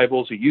ancient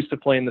rivals who used to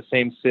play in the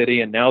same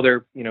city and now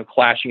they're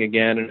clashing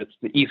again, and it's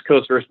the East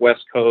Coast versus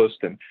West Coast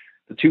and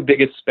the two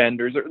biggest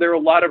spenders. There are a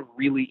lot of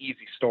really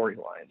easy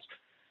storylines.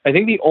 I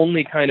think the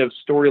only kind of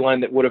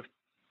storyline that would have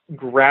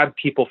grabbed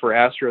people for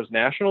Astros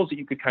Nationals that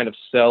you could kind of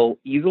sell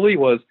easily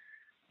was,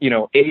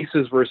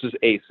 aces versus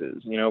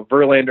aces,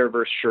 Verlander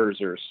versus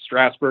Scherzer,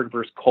 Strasburg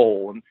versus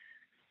Cole. And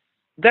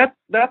that's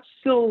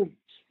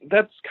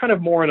kind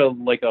of more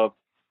on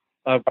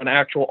an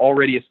actual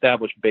already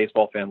established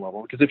baseball fan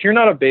level. Because if you're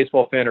not a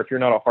baseball fan or if you're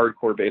not a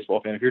hardcore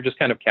baseball fan, if you're just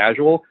kind of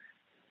casual,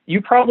 you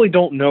probably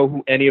don't know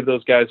who any of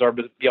those guys are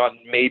beyond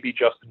maybe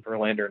Justin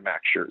Verlander and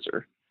Max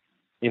Scherzer.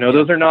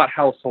 Those are not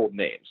household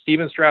names.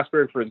 Steven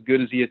Strasburg, for as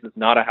good as he is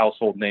not a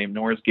household name,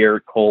 nor is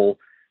Garrett Cole,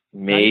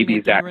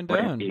 maybe Zach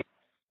Greinke.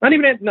 Not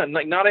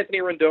Anthony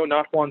Rendon,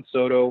 not Juan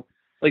Soto.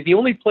 Like the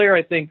only player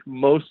I think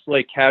most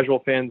like casual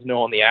fans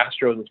know on the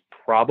Astros is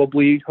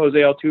probably Jose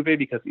Altuve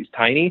because he's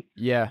tiny.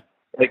 Yeah.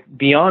 Like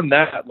beyond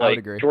that,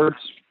 like George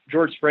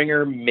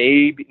Springer,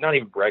 maybe not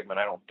even Bregman.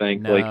 I don't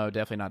think. No,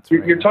 definitely not.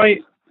 Springer.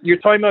 You're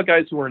talking about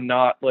guys who are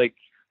not like,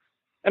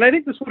 and I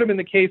think this would have been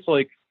the case.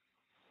 Like,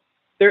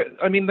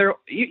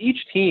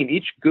 each team,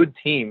 each good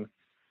team,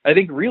 I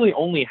think really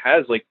only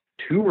has like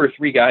 2 or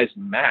 3 guys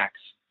max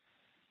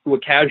who a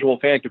casual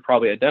fan could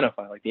probably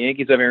identify. Like the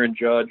Yankees have Aaron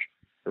Judge,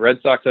 the Red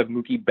Sox have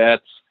Mookie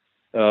Betts.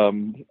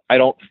 I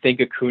don't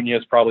think Acuna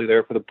is probably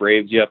there for the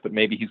Braves yet, but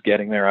maybe he's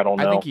getting there. I don't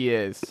know. I think he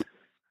is.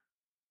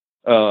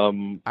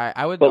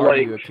 I would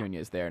argue Acuna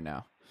is there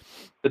now.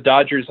 The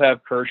Dodgers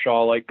have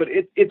Kershaw, but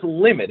it's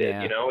limited.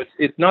 Yeah.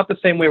 It's not the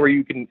same way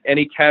where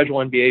any casual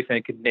NBA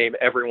fan can name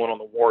everyone on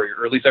the Warriors,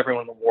 or at least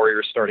everyone on the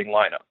Warriors starting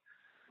lineup,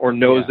 or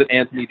knows that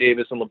Anthony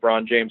Davis and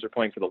LeBron James are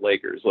playing for the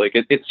Lakers. Like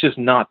it's just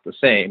not the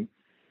same.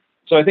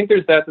 So I think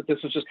there's that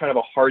this was just kind of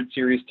a hard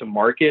series to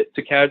market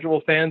to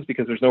casual fans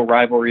because there's no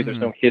rivalry, there's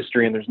no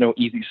history, and there's no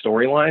easy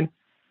storyline.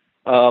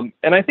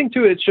 And I think,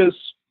 too, it's just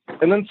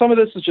 – and then some of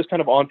this is just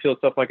kind of on-field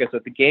stuff. Like I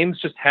said, the games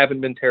just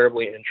haven't been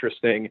terribly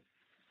interesting.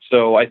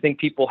 So I think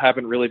people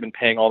haven't really been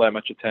paying all that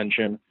much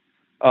attention.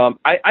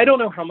 I don't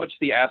know how much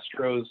the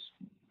Astros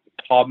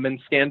Taubman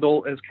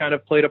scandal has kind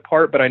of played a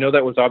part, but I know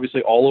that was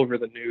obviously all over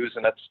the news,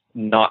 and that's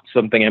not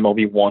something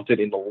MLB wanted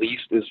in the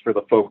least, is for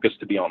the focus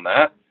to be on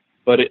that.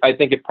 But I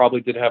think it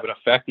probably did have an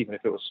effect, even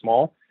if it was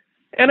small.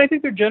 And I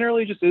think there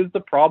generally just is the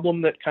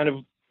problem that kind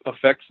of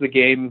affects the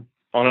game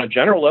on a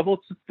general level.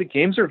 It's the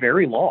games are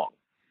very long.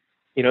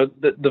 You know,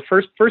 the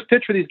first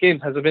pitch for these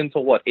games hasn't been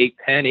until,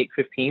 8:10,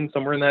 8:15,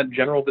 somewhere in that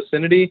general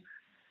vicinity.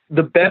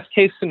 The best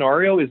case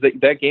scenario is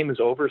that game is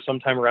over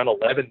sometime around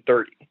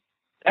 11:30.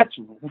 That's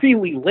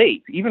really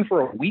late, even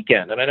for a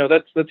weekend. And I know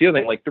that's the other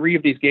thing. Like, 3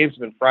 of these games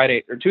have been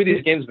Friday, or 2 of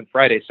these games have been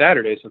Friday,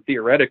 Saturday. So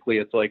theoretically,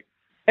 it's like,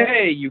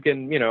 hey, you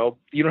can, you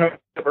don't have to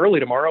have early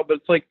tomorrow, but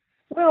it's like,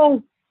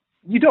 well,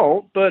 you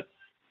don't, but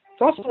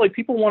it's also like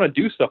people want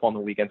to do stuff on the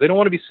weekends. They don't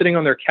want to be sitting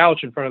on their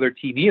couch in front of their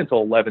TV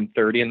until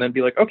 11:30 and then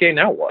be like, okay,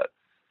 now what?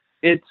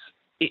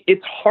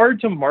 It's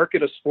hard to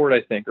market a sport,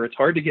 I think, or it's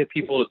hard to get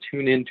people to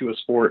tune into a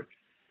sport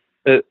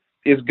that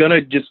is going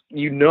to just,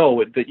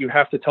 that you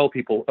have to tell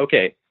people,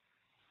 okay,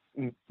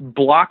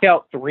 block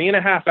out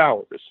 3.5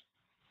 hours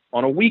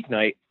on a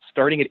weeknight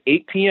starting at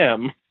 8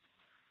 p.m.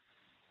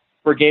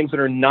 for games that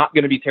are not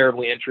going to be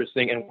terribly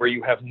interesting and where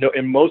you have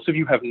and most of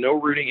you have no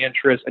rooting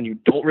interest and you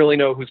don't really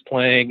know who's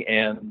playing.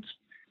 And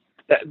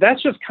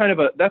that's just kind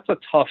of that's a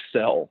tough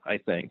sell, I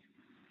think.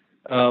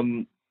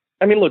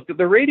 I mean, look,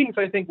 the ratings,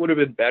 I think, would have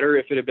been better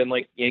if it had been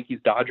like Yankees,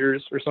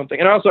 Dodgers or something.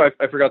 And also,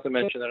 I forgot to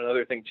mention that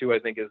another thing, too, I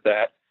think, is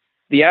that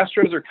the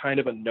Astros are kind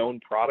of a known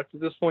product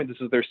at this point.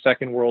 This is their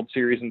second World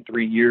Series in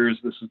 3 years.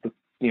 This is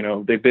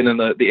they've been in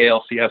the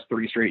ALCS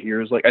 3 straight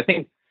years. Like, I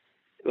think,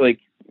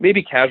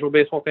 maybe casual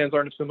baseball fans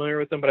aren't as familiar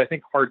with them, but I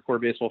think hardcore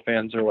baseball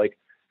fans are like,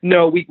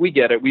 no, we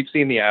get it. We've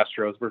seen the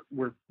Astros.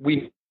 We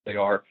know they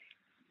are.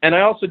 And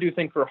I also do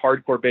think for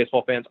hardcore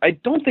baseball fans, I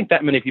don't think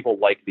that many people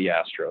like the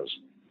Astros.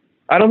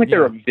 I don't think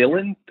they're a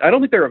villain. I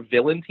don't think they're a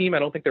villain team. I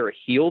don't think they're a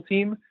heel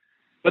team,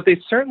 but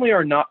they certainly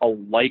are not a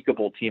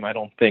likable team. I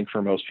don't think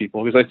for most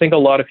people, because I think a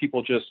lot of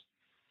people just,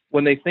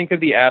 when they think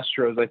of the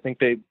Astros,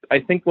 I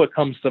think what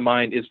comes to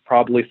mind is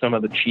probably some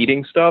of the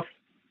cheating stuff.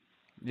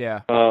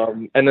 Yeah.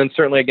 And then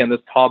certainly, again, this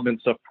Taubman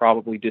stuff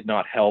probably did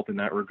not help in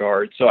that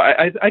regard. So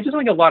I just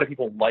think a lot of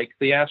people like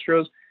the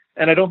Astros,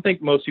 and I don't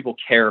think most people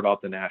care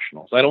about the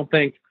Nationals.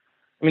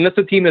 That's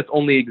a team that's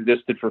only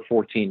existed for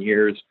 14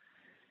 years.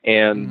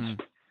 And,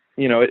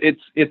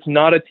 it's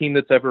not a team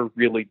that's ever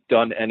really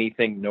done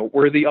anything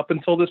noteworthy up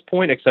until this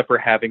point, except for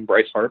having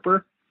Bryce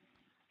Harper.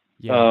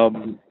 Yeah.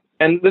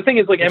 And the thing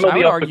is, like, MLB... I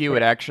would argue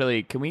it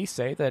actually... Can we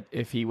say that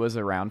if he was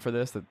around for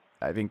this, that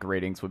I think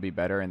ratings would be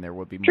better and there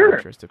would be more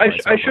interest? I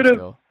should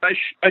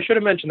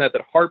have mentioned that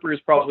Harper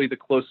is probably the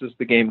closest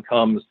the game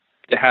comes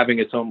to having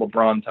its own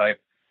LeBron type.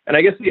 And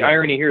I guess the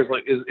irony here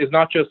is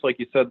not just, like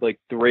you said, like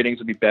the ratings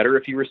would be better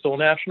if he were still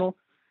national,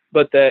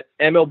 but that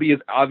MLB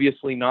is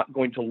obviously not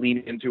going to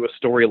lean into a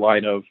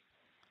storyline of,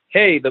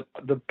 hey,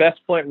 the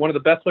best player, one of the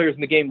best players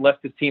in the game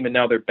left his team and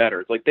now they're better.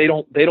 It's like they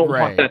don't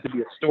want that to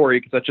be a story,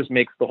 because that just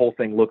makes the whole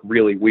thing look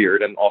really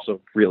weird and also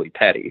really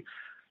petty.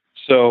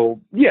 So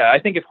yeah, I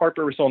think if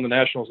Harper were still in the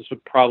Nationals, this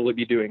would probably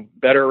be doing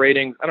better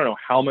ratings. I don't know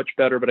how much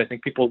better, but I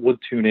think people would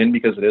tune in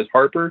because it is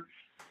Harper.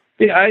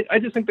 But yeah, I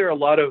just think there are a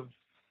lot of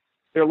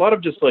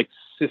just like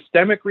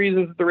systemic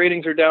reasons that the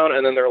ratings are down,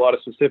 and then there are a lot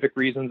of specific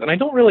reasons. And I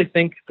don't really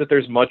think that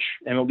there's much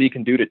MLB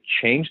can do to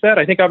change that.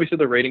 I think obviously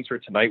the ratings for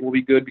tonight will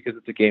be good because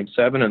it's a Game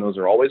 7 and those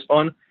are always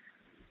fun.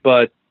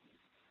 But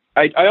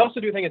I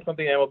also do think it's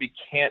something MLB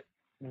can't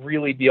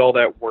really be all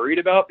that worried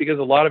about, because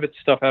a lot of it's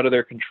stuff out of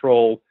their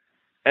control,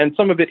 and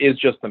some of it is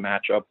just the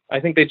matchup. I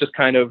think they just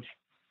kind of,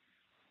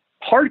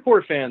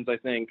 hardcore fans, I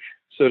think,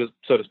 so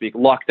to speak,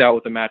 lucked out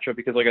with the matchup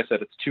because, like I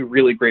said, it's 2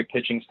 really great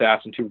pitching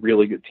staffs and 2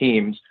 really good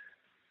teams.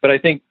 But I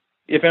think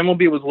if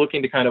MLB was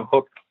looking to kind of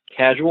hook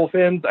casual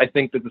fans, I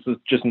think that this is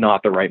just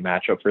not the right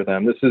matchup for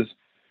them. This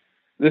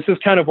is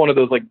kind of one of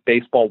those like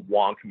baseball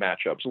wonk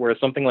matchups, where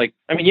something like,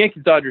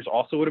 Yankees Dodgers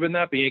also would have been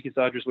that, but Yankees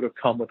Dodgers would have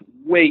come with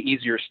way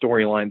easier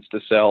storylines to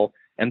sell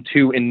and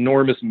 2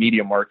 enormous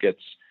media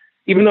markets,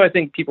 even though I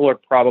think people are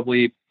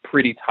probably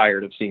pretty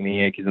tired of seeing the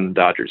Yankees and the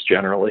Dodgers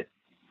generally.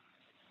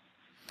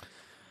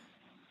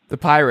 The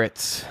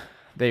Pirates,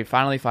 they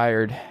finally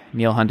fired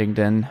Neil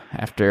Huntington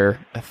after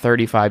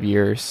 35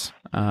 years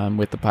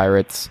with the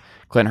Pirates.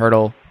 Clint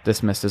Hurdle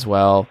dismissed as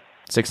well.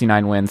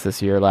 69 wins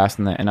this year, last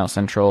in the NL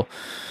Central.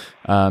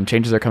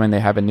 Changes are coming.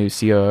 They have a new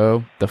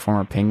COO, the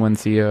former Penguin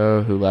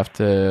COO, who left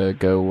to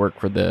go work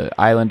for the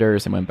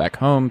Islanders and went back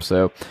home.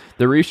 So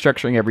they're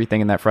restructuring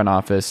everything in that front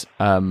office.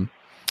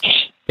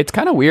 It's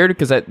kind of weird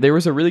because there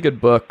was a really good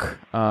book.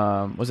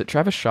 Was it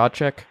Travis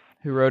Shawcheck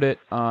who wrote it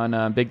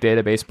on Big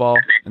Data Baseball?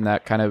 And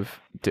that kind of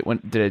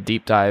did a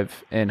deep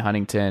dive in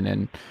Huntington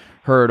and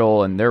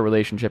Hurdle and their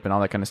relationship and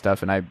all that kind of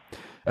stuff. And I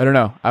I don't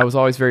know. I was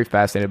always very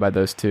fascinated by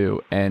those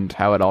two and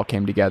how it all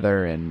came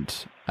together. And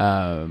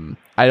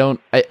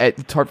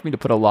it's hard for me to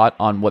put a lot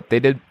on what they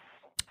did.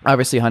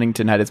 Obviously,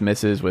 Huntington had his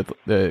misses with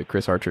the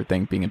Chris Archer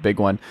thing being a big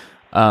one.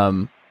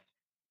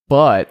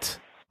 But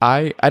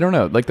I don't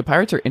know. Like, the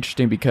Pirates are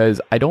interesting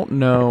because I don't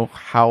know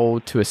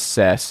how to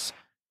assess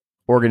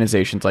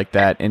organizations like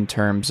that in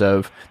terms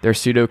of their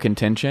pseudo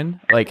contention.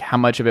 Like, how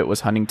much of it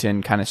was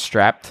Huntington kind of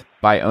strapped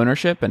by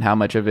ownership and how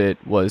much of it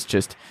was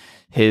just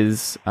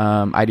his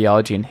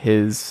ideology and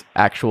his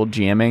actual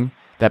GMing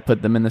that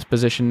put them in this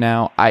position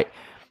now.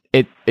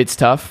 It's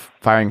tough.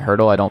 Firing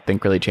Hurdle, I don't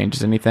think really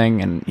changes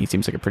anything, and he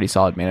seems like a pretty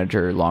solid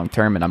manager long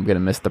term, and I'm going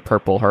to miss the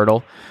purple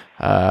Hurdle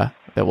that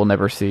we'll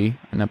never see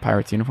in a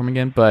Pirates uniform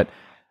again. But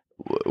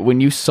when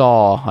you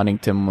saw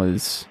Huntington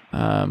was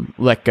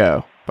let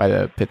go by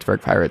the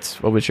Pittsburgh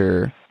Pirates, what was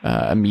your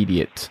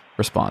immediate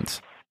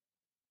response?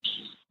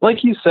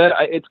 Like you said,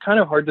 it's kind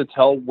of hard to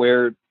tell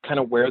where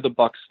the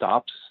buck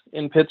stops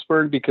in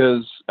Pittsburgh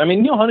because, I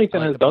mean, Neil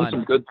Huntington has done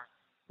some good.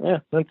 Yeah,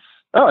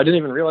 I didn't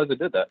even realize I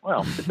did that.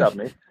 Wow, good job,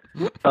 me.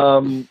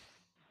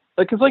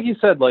 Because like you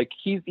said, like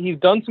he's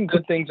done some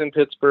good things in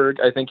Pittsburgh.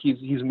 I think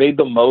he's made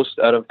the most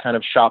out of kind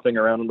of shopping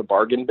around in the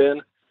bargain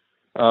bin.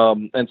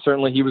 And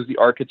certainly he was the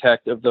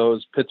architect of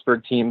those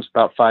Pittsburgh teams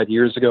about 5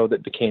 years ago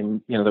that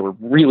became, they were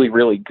really,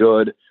 really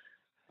good.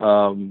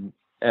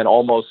 And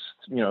almost,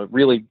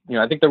 really,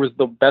 I think there was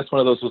the best one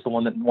of those was the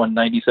one that won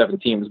 97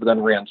 teams, but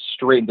then ran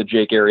straight into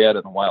Jake Arrieta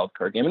in the wild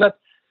card game. And that's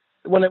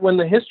when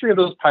the history of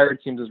those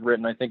Pirate teams is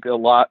written, I think a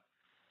lot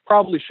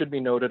probably should be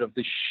noted of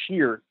the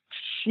sheer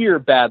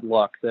bad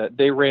luck that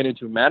they ran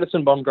into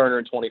Madison Bumgarner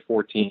in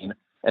 2014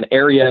 and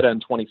Arrieta in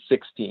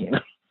 2016,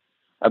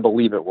 I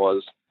believe it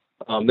was.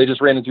 They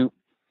just ran into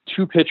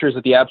two pitchers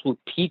at the absolute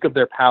peak of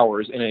their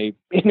powers in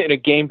a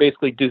game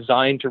basically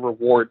designed to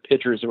reward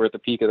pitchers who were at the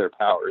peak of their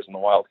powers in the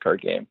wild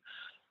card game.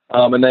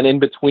 And then in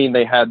between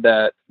they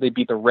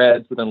beat the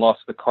Reds, but then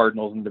lost to the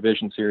Cardinals in the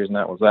division series, and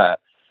that was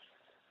that.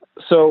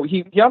 So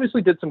he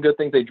obviously did some good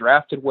things. They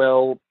drafted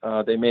well.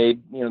 They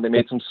made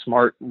some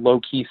smart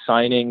low key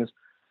signings.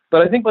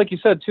 But I think, like you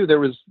said too,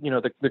 there was,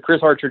 the Chris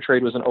Archer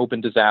trade was an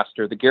open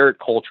disaster. The Garrett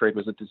Cole trade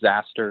was a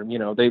disaster.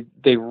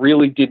 They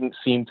really didn't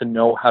seem to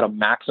know how to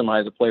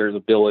maximize a player's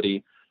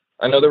ability.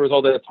 I know there was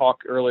all that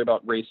talk earlier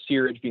about Ray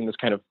Searage being this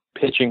kind of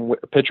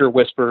pitcher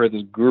whisperer,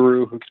 this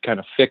guru who could kind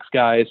of fix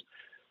guys.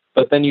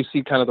 But then you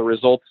see kind of the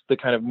results, the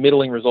kind of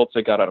middling results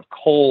they got out of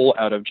Cole,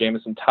 out of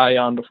Jamison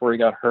Taillon before he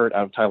got hurt,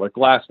 out of Tyler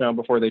Glasnow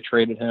before they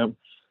traded him,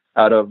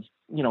 out of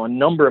a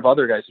number of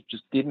other guys who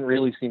just didn't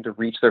really seem to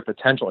reach their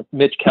potential. Like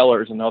Mitch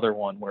Keller is another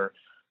one where,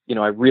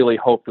 I really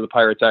hope that the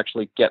Pirates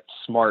actually get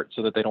smart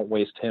so that they don't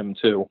waste him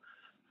too.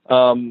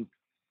 And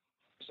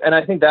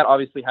I think that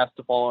obviously has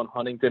to fall on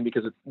Huntington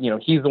because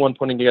he's the one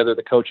putting together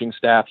the coaching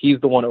staff. He's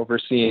the one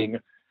overseeing,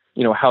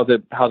 how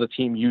the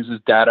team uses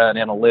data and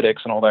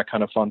analytics and all that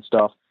kind of fun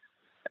stuff.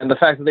 And the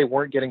fact that they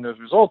weren't getting those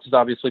results is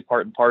obviously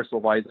part and parcel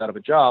of why he's out of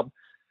a job.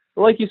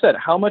 But like you said,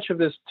 how much of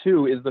this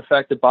too is the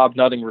fact that Bob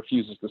Nutting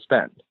refuses to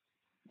spend?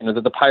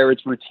 That the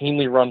Pirates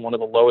routinely run one of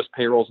the lowest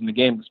payrolls in the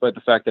game, despite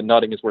the fact that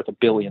Nutting is worth $1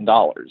 billion.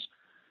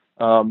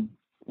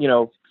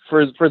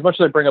 For as much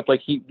as I bring up,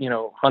 like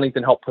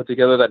Huntington helped put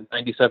together that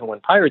 97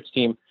 win Pirates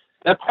team,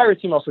 that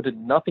Pirates team also did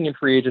nothing in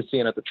free agency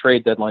and at the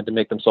trade deadline to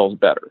make themselves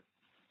better.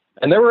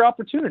 And there were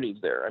opportunities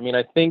there. I mean,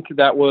 I think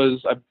I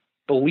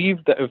believe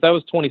that if that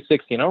was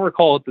 2016, I don't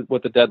recall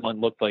what the deadline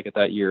looked like at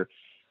that year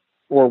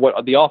or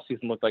what the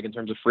offseason looked like in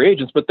terms of free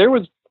agents, but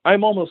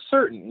I'm almost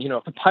certain,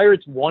 if the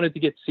Pirates wanted to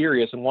get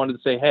serious and wanted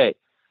to say, hey,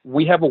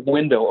 we have a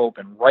window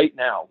open right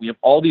now. We have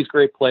all these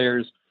great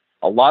players.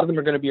 A lot of them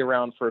are going to be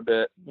around for a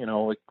bit,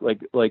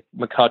 like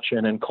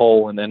McCutchen and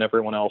Cole and then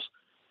everyone else.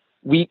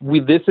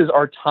 This is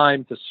our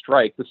time to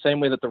strike, the same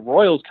way that the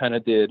Royals kind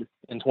of did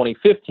in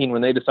 2015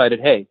 when they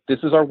decided, hey, this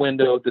is our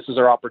window, this is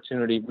our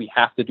opportunity, we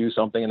have to do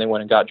something, and they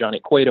went and got Johnny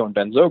Cueto and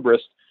Ben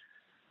Zobrist.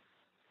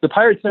 The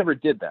Pirates never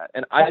did that,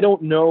 and I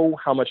don't know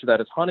how much of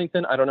that is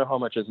Huntington. I don't know how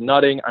much is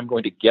Nutting. I'm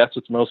going to guess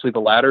it's mostly the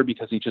latter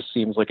because he just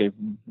seems like a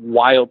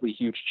wildly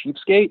huge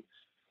cheapskate.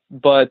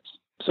 But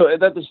so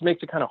that just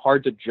makes it kind of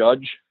hard to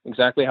judge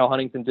exactly how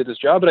Huntington did his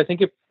job. But I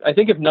think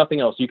if nothing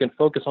else, you can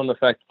focus on the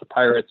fact that the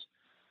Pirates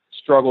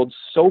struggled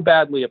so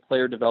badly at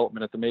player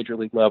development at the major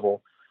league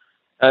level,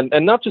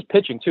 and not just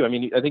pitching too. I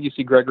mean, I think you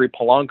see Gregory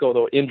Polanco,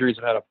 though injuries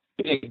have had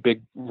a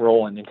big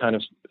role in kind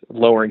of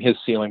lowering his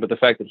ceiling. But the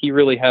fact that he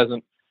really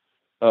hasn't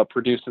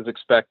produced as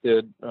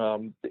expected.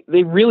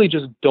 They really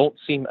just don't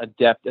seem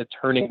adept at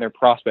turning their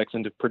prospects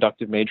into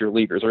productive major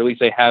leaguers, or at least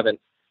they haven't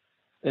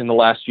in the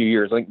last few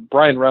years. I think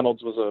Brian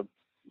Reynolds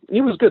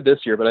he was good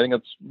this year, but I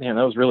think that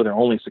was really their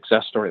only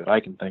success story that I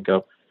can think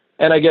of.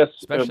 And I guess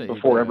especially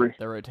before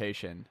the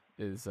rotation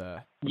is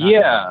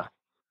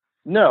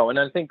no, and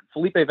I think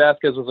Felipe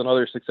Vasquez was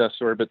another success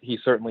story, but he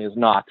certainly is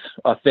not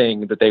a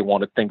thing that they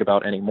want to think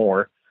about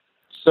anymore.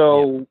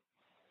 So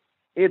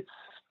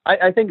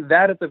I think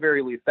that at the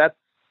very least,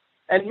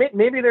 And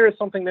maybe there is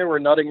something there where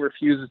Nutting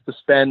refuses to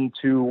spend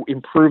to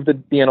improve the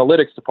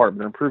analytics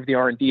department, or improve the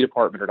R&D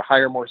department, or to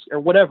hire more, or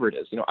whatever it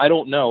is. I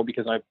don't know,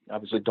 because I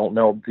obviously don't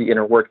know the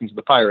inner workings of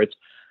the Pirates.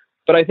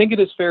 But I think it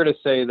is fair to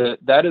say that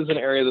that is an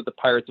area that the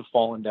Pirates have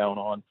fallen down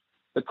on.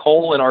 The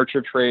Cole and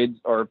Archer trades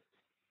are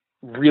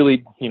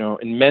really,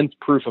 immense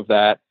proof of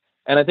that.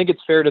 And I think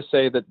it's fair to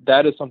say that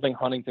that is something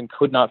Huntington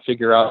could not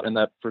figure out, and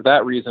that for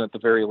that reason, at the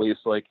very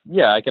least, I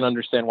can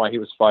understand why he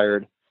was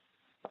fired.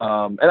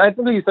 And I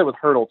think you said with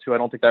Hurdle too. I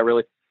don't think that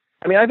really.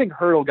 I think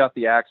Hurdle got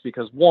the axe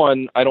because,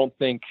 one, I don't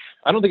think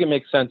it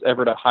makes sense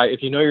ever to hire,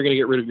 if you're going to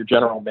get rid of your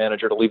general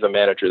manager, to leave the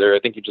manager there. I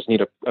think you just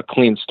need a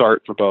clean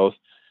start for both.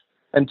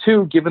 And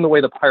two, given the way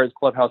the Pirates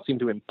clubhouse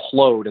seemed to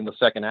implode in the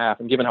second half,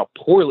 and given how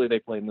poorly they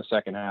played in the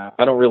second half,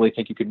 I don't really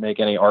think you could make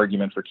any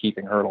argument for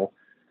keeping Hurdle.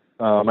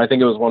 I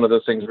think it was one of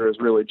those things where it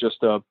was really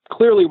just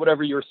clearly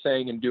whatever you're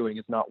saying and doing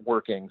is not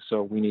working,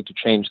 so we need to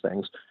change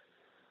things.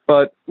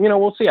 But,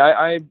 we'll see.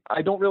 I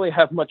don't really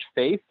have much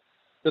faith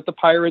that the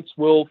Pirates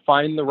will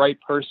find the right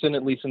person,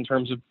 at least in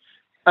terms of...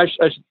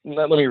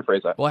 let me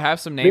rephrase that. We'll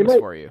have some names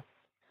for you.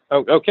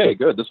 Oh, okay,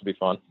 good. This will be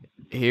fun.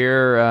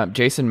 Here,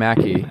 Jason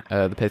Mackey,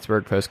 the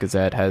Pittsburgh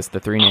Post-Gazette, has the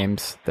 3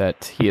 names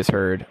that he has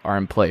heard are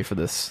in play for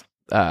this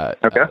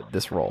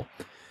this role.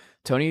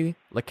 Tony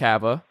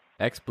LaCava,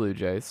 ex-Blue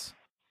Jays.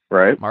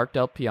 Right. Mark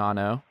Del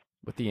Piano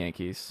with the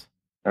Yankees.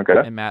 Okay.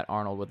 And Matt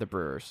Arnold with the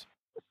Brewers.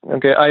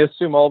 Okay, I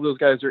assume all of those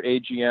guys are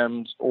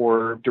AGMs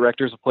or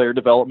directors of player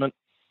development?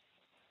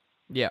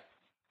 Yeah.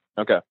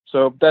 Okay,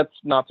 so that's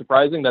not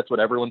surprising. That's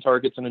what everyone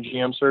targets in a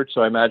GM search,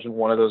 so I imagine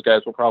one of those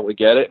guys will probably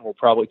get it, and we'll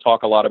probably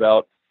talk a lot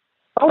about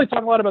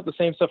the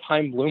same stuff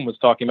Chaim Bloom was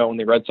talking about when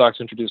the Red Sox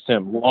introduced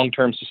him: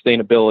 long-term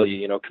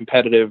sustainability,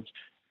 competitive,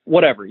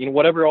 whatever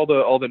all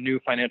the new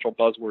financial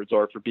buzzwords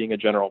are for being a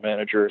general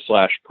manager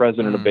 /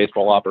 president of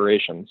baseball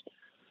operations.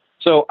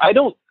 So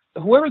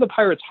whoever the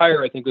Pirates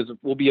hire, I think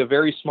will be a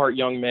very smart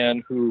young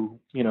man who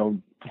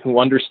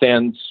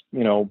understands,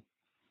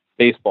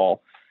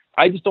 baseball.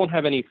 I just don't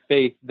have any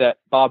faith that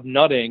Bob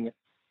Nutting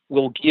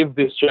will give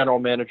this general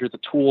manager the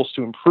tools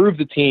to improve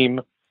the team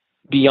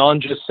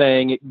beyond just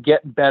saying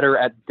get better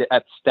at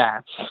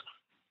stats.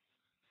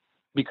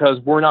 Because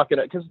we're not going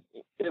to. Because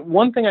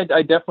one thing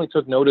I definitely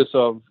took notice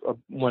of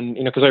when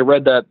because I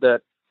read that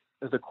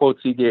the quotes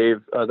he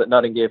gave that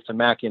Nutting gave to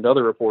Mackey and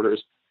other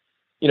reporters,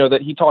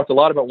 that he talked a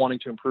lot about wanting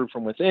to improve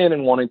from within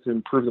and wanting to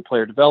improve the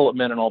player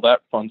development and all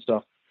that fun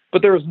stuff.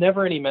 But there was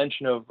never any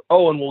mention of,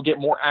 and we'll get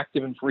more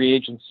active in free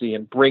agency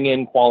and bring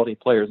in quality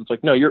players. It's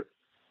like, no,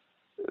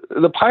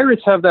 the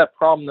Pirates have that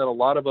problem that a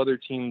lot of other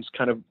teams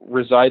kind of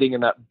residing in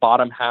that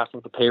bottom half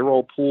of the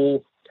payroll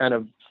pool kind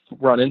of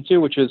run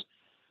into, which is,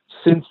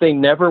 since they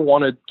never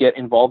want to get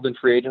involved in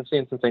free agency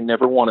and since they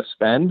never want to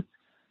spend,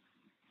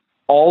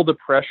 all the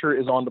pressure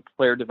is on the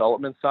player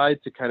development side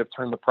to kind of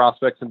turn the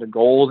prospects into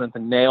gold and to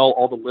nail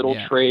all the little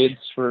trades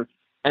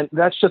and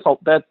that's just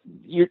that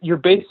you're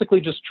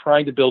basically just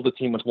trying to build a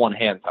team with one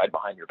hand tied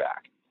behind your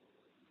back,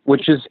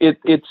 which is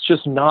it's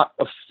just not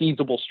a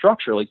feasible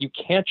structure. Like, you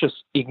can't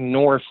just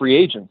ignore free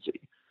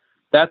agency.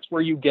 That's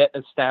where you get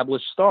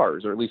established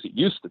stars, or at least it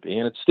used to be,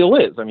 and it still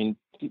is. I mean,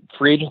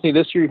 free agency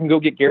this year, you can go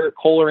get Garrett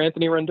Cole or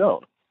Anthony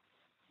Rendon.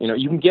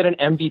 You can get an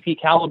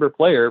MVP caliber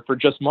player for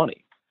just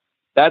money.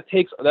 That's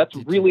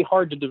really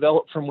hard to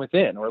develop from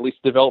within, or at least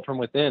develop from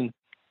within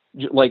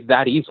like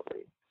that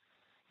easily.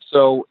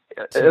 So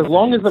as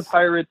long as the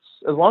Pirates,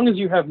 as long as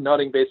you have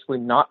Nutting basically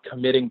not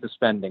committing to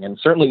spending, and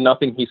certainly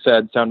nothing he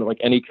said sounded like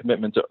any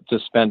commitment to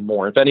spend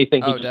more. If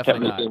anything, he just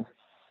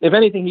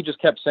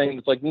kept saying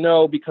it's like,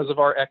 no, because of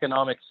our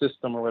economic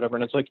system or whatever.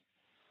 And it's like,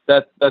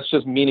 that's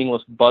just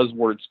meaningless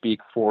buzzword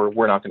speak for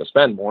we're not going to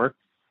spend more.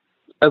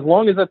 As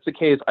long as that's the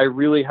case, I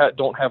really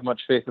don't have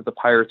much faith that the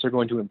Pirates are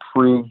going to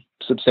improve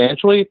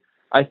substantially.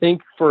 I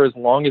think for as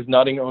long as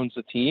Nutting owns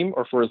the team,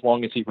 or for as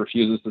long as he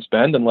refuses to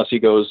spend, unless he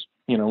gets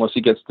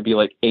to be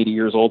like 80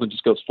 years old and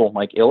just goes full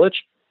Mike Ilitch,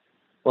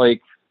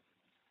 like,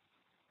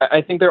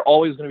 I think they're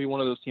always going to be one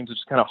of those teams that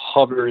just kind of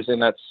hovers in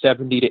that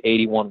 70 to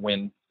 81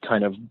 win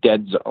kind of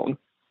dead zone,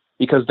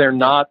 because they are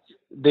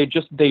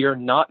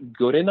not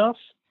good enough,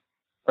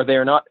 or they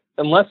are not,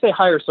 unless they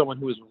hire someone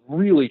who is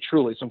really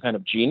truly some kind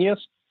of genius.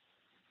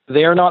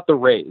 They are not the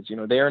Rays.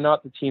 They are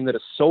not the team that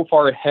is so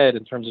far ahead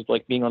in terms of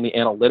like being on the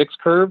analytics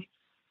curve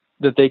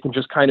that they can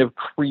just kind of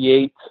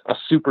create a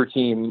super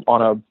team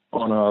on a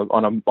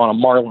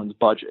Marlins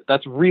budget.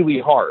 That's really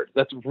hard.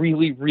 That's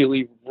really,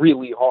 really,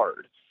 really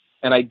hard.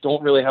 And I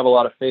don't really have a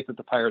lot of faith that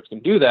the Pirates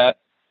can do that.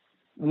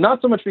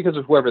 Not so much because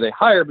of whoever they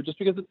hire, but just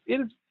because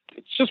it's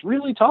just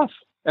really tough.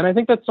 And I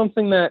think that's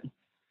something that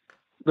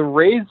the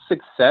Rays'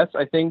 success,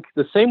 I think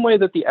the same way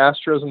that the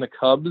Astros and the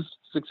Cubs'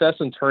 success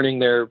in turning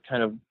their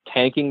kind of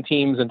tanking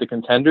teams into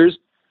contenders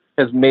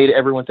has made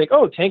everyone think,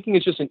 tanking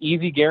is just an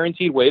easy,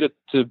 guaranteed way to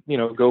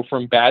go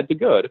from bad to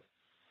good.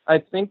 I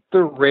think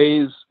the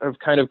Rays have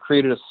kind of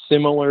created a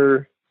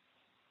similar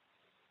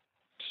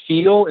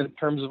feel in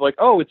terms of like,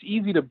 oh, it's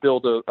easy to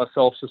build a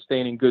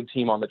self-sustaining good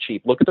team on the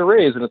cheap. Look at the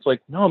Rays, and it's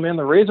like, no, man,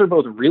 the Rays are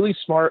both really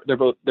smart.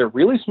 They're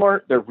really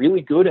smart. They're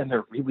really good, and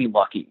they're really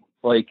lucky.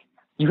 Like,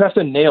 you have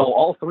to nail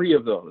all three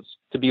of those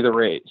to be the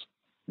Rays.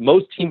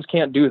 Most teams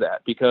can't do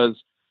that because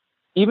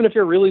even if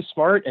you're really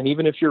smart and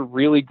even if you're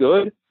really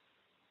good,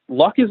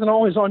 luck isn't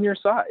always on your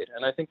side.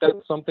 And I think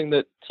that's something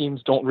that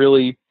teams don't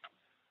really.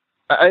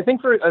 I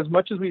think for as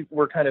much as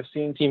we're kind of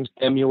seeing teams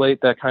emulate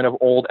that kind of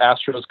old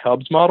Astros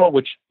Cubs model,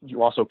 which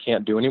you also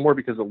can't do anymore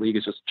because the league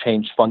has just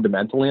changed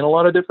fundamentally in a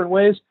lot of different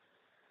ways,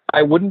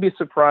 I wouldn't be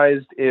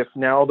surprised if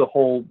now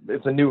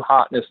if the new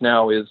hotness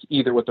now is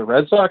either what the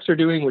Red Sox are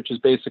doing, which is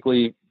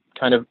basically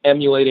kind of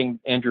emulating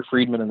Andrew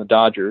Friedman and the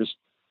Dodgers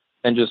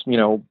and just,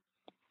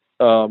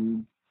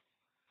 kind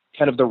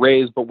of the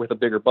Rays, but with a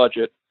bigger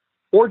budget,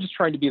 or just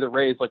trying to be the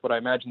Rays, like what I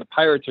imagine the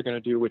Pirates are going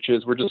to do, which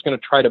is we're just going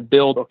to try to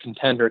build a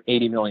contender at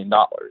 $80 million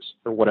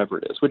or whatever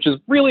it is, which is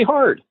really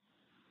hard.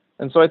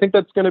 And so I think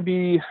that's going to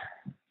be,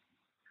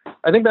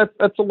 I think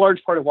that's a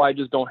large part of why I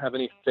just don't have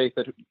any faith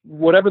that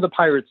whatever the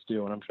Pirates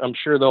do, and I'm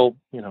sure they'll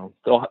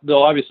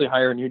obviously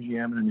hire a new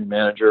GM and a new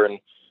manager, and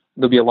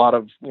there'll be a lot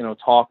of,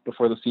 talk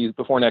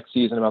before next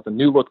season about the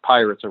new look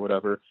Pirates or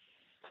whatever.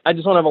 I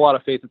just don't have a lot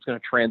of faith it's going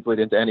to translate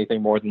into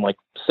anything more than like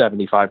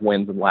 75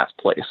 wins in last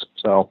place.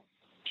 So.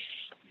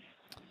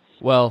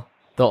 Well,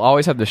 they'll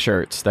always have the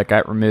shirts that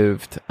got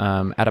removed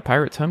at a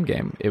Pirates home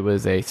game. It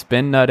was a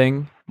spin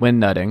nutting, win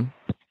nutting.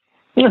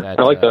 Yeah, that,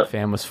 I like that.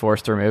 Fan was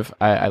forced to remove.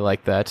 I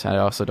like that. I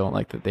also don't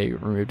like that they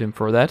removed him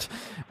for that.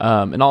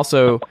 And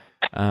also,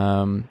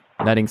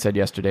 Nutting said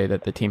yesterday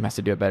that the team has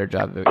to do a better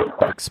job of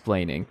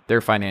explaining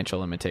their financial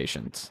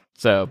limitations.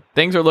 So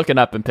things are looking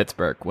up in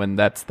Pittsburgh when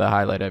that's the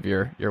highlight of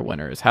your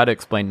winner is how to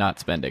explain not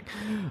spending.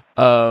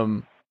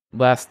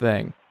 Last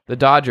thing, the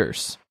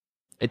Dodgers,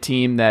 a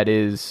team that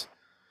is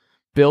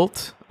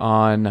built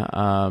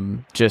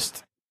on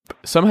just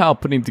somehow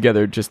putting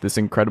together just this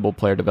incredible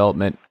player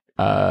development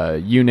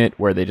unit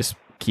where they just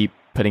keep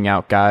putting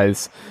out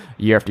guys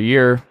year after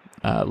year,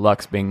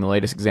 Lux being the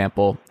latest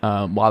example,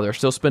 while they're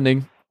still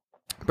spending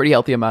a pretty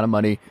healthy amount of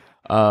money.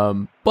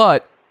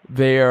 But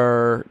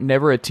they're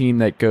never a team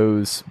that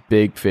goes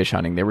big fish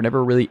hunting. They were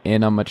never really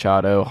in on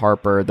Machado,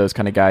 Harper, those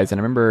kind of guys. And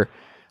I remember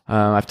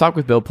I've talked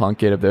with Bill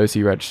Plunkett of the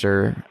OC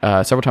Register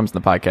several times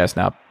in the podcast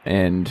now,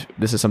 and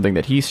this is something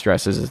that he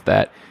stresses is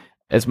that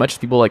as much as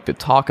people like to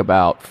talk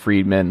about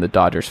Friedman, the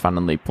Dodgers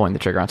finally pulling the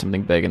trigger on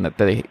something big, and that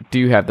they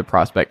do have the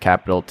prospect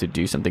capital to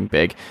do something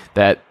big,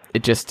 that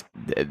it just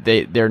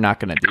they're not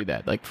going to do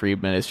that. Like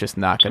Friedman is just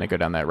not going to go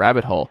down that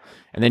rabbit hole.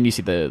 And then you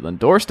see the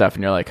Lindor stuff,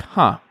 and you're like,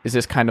 is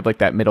this kind of like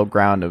that middle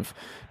ground of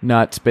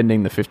not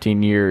spending the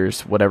 15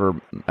 years,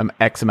 whatever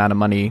X amount of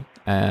money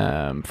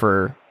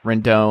for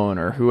Rendon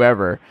or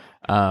whoever,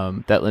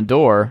 that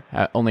Lindor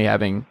only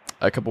having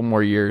a couple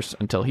more years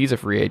until he's a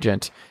free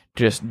agent,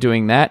 just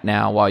doing that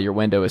now while your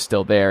window is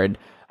still there, and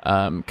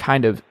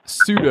kind of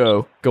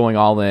pseudo going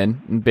all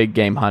in big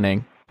game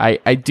hunting.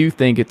 I do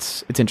think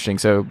it's interesting.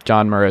 So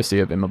John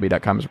Morosi of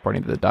MLB.com is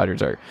reporting that the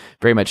Dodgers are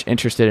very much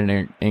interested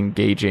in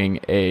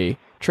engaging a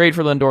trade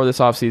for Lindor this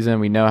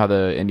offseason. We know how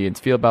the Indians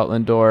feel about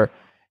Lindor.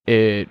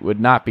 It would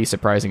not be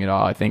surprising at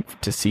all, I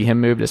think, to see him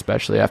moved,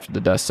 especially after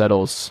the dust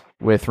settles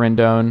with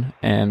Rendon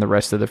and the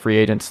rest of the free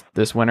agents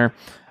this winter.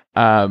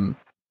 Do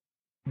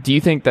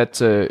you think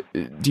a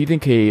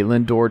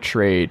Lindor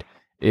trade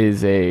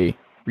is a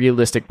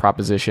realistic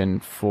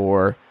proposition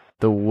for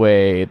the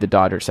way the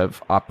Dodgers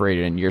have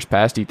operated in years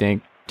past? Do you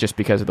think just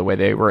because of the way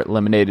they were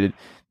eliminated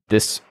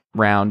this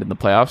round in the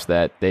playoffs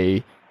that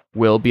they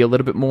will be a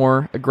little bit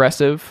more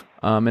aggressive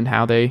in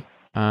how they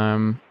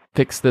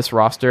fix this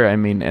roster? I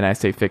mean, and I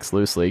say fix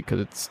loosely because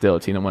it's still a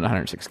team that won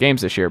 106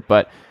 games this year,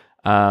 but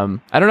I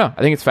don't know.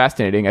 I think it's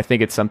fascinating. I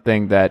think it's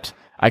something that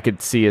I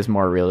could see as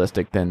more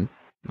realistic than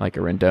like a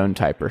Rendon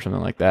type or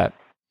something like that.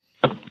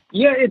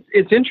 Yeah,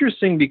 it's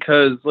interesting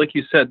because, like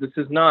you said, this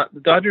is not,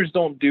 the Dodgers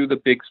don't do the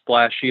big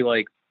splashy,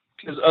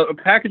 because a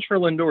package for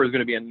Lindor is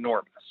going to be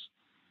enormous.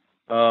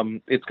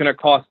 It's going to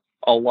cost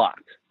a lot,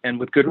 and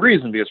with good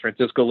reason, because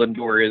Francisco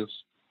Lindor is,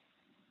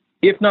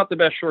 if not the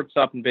best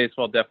shortstop in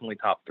baseball, definitely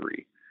top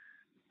three.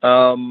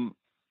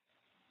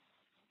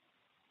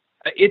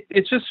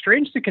 It's just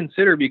strange to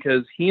consider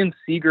because he and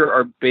Seager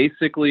are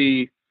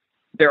basically,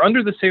 they're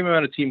under the same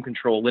amount of team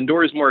control.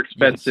 Lindor is more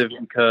expensive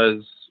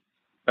because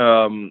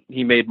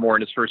he made more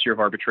in his first year of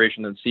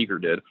arbitration than Seager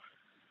did,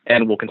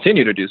 and will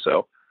continue to do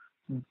so.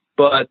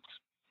 But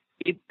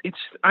it's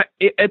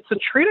a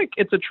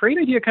trade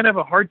idea kind of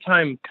a hard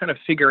time kind of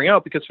figuring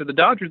out, because for the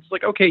Dodgers, it's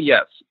like, okay,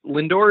 yes,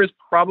 Lindor is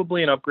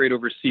probably an upgrade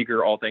over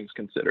Seager, all things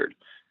considered.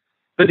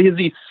 But is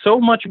he so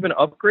much of an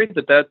upgrade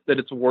that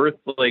it's worth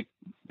what it's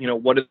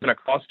going to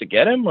cost to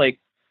get him? Like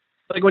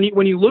when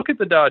you look at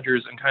the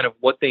Dodgers and kind of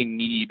what they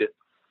need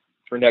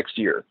for next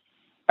year,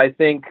 I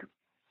think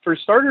for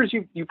starters,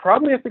 you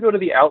probably have to go to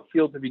the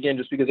outfield to begin,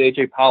 just because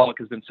A.J. Pollock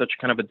has been such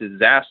kind of a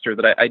disaster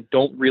that I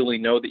don't really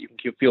know that you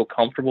can feel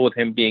comfortable with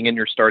him being in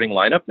your starting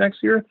lineup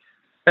next year.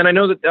 And I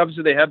know that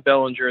obviously they have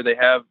Bellinger,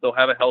 they'll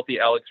have a healthy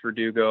Alex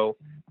Verdugo.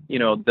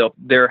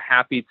 they're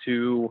happy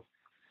to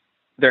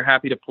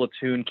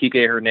platoon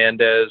Kike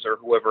Hernandez or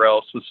whoever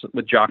else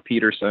with Jock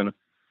Peterson.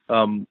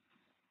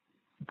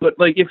 But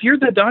like, if you're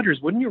the Dodgers,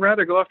 wouldn't you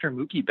rather go after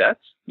Mookie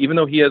Betts, even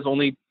though he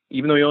only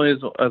has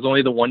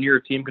the 1 year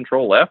of team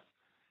control left?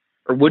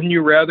 Or wouldn't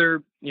you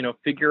rather,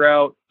 figure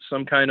out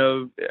some kind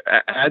of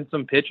add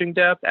some pitching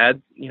depth,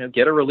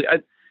 get a relief?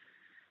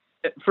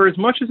 For as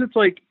much as it's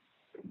like,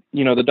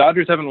 the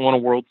Dodgers haven't won a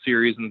World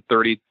Series in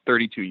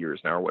 32 years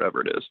now, or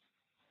whatever it is.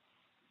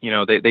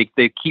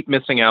 They keep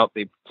missing out.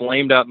 They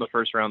flamed out in the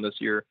first round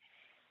this year.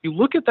 You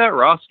look at that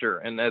roster,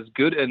 and as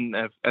good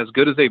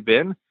as they've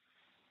been,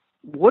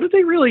 what do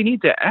they really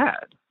need to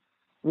add?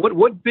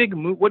 What big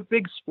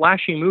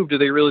splashy move do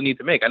they really need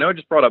to make? I know I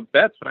just brought up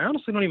Betts, but I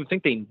honestly don't even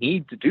think they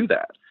need to do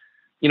that.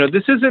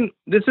 This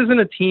isn't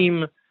a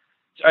team.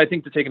 I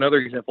think, to take another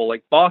example,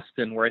 like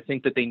Boston, where I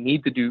think that they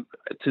need to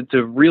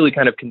really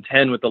kind of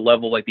contend with the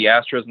level like the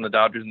Astros and the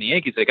Dodgers and the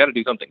Yankees. They got to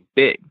do something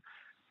big,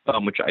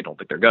 which I don't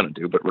think they're going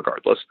to do, but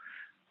regardless.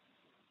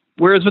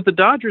 Whereas with the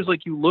Dodgers,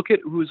 like, you look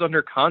at who's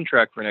under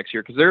contract for next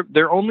year, because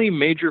their only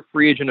major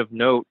free agent of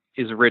note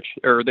is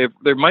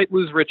they might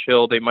lose Rich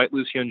Hill, they might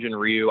lose Hyunjin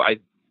Ryu.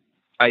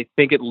 I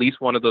think at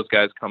least one of those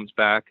guys comes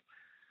back.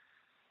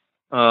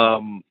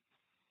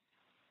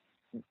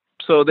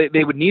 So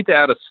they would need to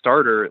add a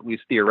starter, at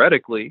least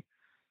theoretically.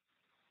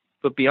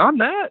 But beyond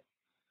that,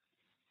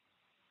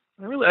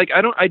 I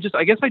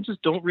guess I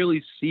just don't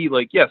really see,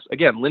 like, yes,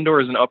 again,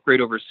 Lindor is an upgrade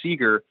over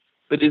Seager,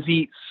 but is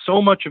he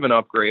so much of an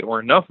upgrade,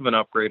 or enough of an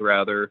upgrade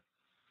rather,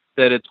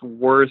 that it's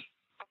worth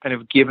kind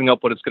of giving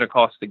up what it's going to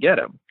cost to get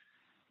him?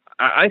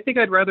 I think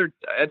I'd rather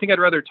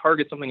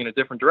target something in a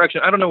different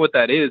direction. I don't know what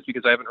that is,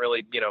 because I haven't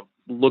really,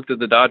 looked at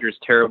the Dodgers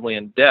terribly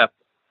in depth.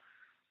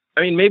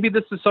 I mean, maybe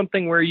this is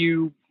something where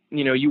you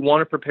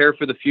want to prepare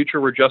for the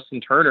future where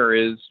Justin Turner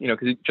is,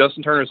 because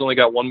Justin Turner's only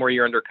got 1 more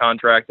year under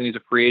contract, and he's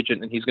a free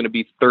agent, and he's going to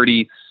be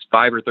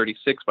 35 or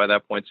 36 by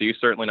that point. So you're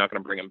certainly not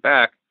going to bring him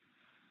back.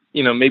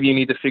 Maybe you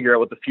need to figure out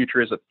what the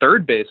future is at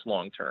third base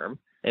long-term.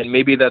 And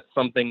maybe that's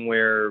something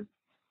where,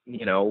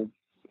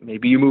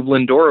 maybe you move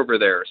Lindor over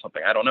there or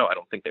something. I don't know. I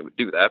don't think they would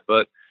do that,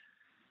 but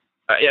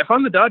if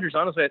I'm the Dodgers,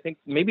 honestly, I think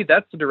maybe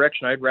that's the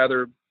direction I'd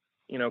rather,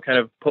 kind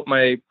of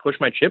push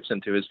my chips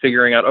into, is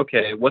figuring out,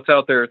 okay, what's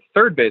out there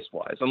third base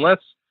wise, unless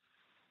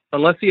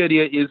the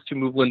idea is to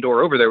move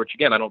Lindor over there, which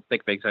again, I don't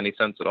think makes any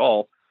sense at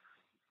all.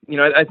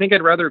 I think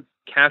I'd rather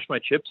cash my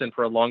chips in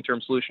for a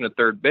long-term solution at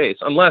third base,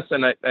 unless,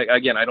 and I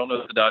don't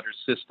know the Dodgers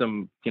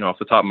system, off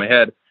the top of my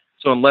head.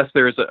 So unless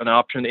there's an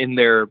option in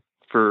there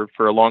for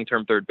a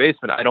long-term third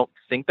baseman, I don't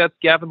think that's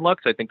Gavin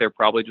Lux. I think they're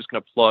probably just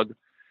going to plug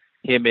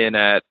him in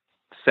at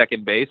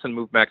second base and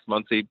move Max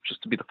Muncy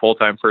just to be the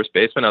full-time first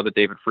baseman now that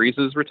David Freese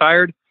is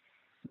retired.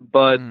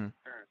 But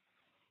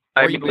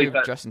or you move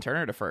Justin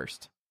Turner to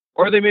first,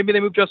 or they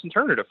move Justin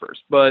Turner to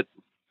first. But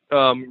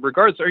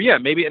regardless, or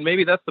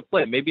maybe that's the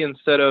play. Maybe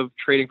instead of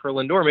trading for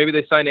Lindor, maybe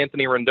they sign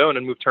Anthony Rendon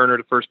and move Turner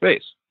to first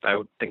base. I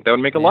would think that would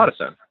make a lot of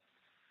sense.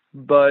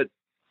 But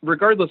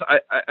regardless,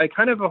 I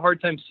kind of have a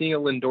hard time seeing a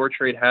Lindor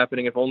trade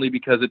happening, if only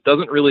because it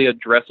doesn't really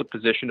address a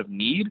position of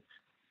need.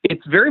 It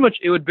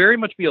would very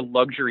much be a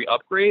luxury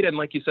upgrade, and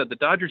like you said, the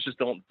Dodgers just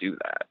don't do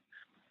that.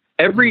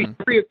 Every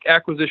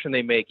acquisition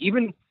they make,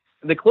 even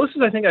the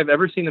closest I think I've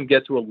ever seen them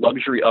get to a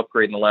luxury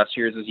upgrade in the last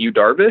years is Yu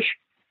Darvish,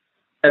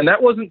 and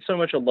that wasn't so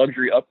much a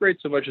luxury upgrade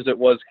so much as it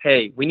was,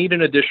 hey, we need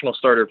an additional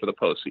starter for the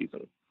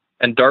postseason,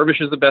 and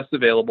Darvish is the best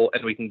available,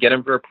 and we can get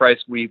him for a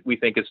price we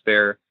think is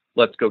fair.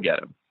 Let's go get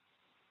him.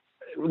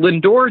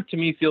 Lindor to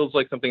me feels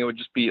like something that would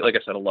just be, like I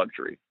said, a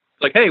luxury.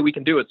 It's like, hey, we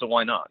can do it, so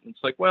why not? And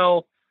it's like,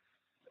 well,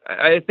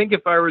 I think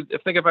if I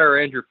were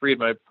Andrew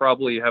Friedman, I'd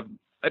probably have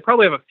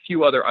a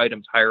few other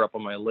items higher up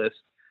on my list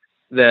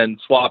than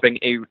swapping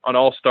an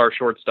all-star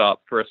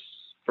shortstop for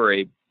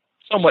a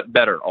somewhat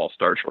better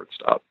all-star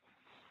shortstop.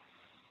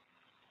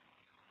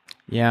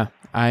 Yeah,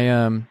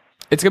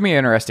 it's gonna be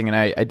interesting, and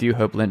I do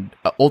hope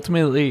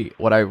ultimately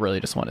what I really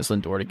just want is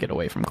Lindor to get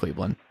away from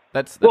Cleveland.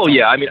 That's well,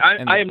 yeah. I mean,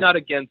 I am not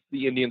against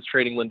the Indians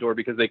trading Lindor,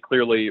 because they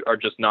clearly are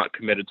just not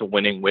committed to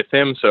winning with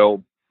him.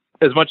 So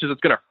as much as it's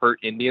going to hurt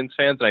Indians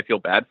fans, and I feel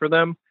bad for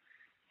them,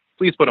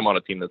 please put him on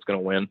a team that's going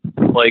to win.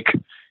 Like,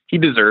 he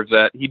deserves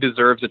that. He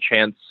deserves a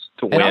chance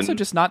to win. And also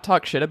just not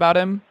talk shit about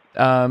him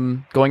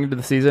going into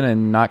the season,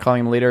 and not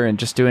calling him a leader, and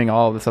just doing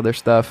all this other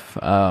stuff.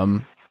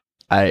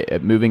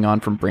 Moving on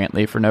from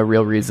Brantley for no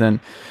real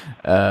reason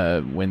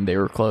when they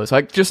were close,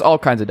 like just all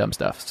kinds of dumb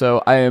stuff.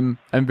 So I'm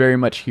very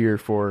much here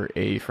for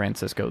a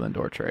Francisco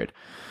Lindor trade.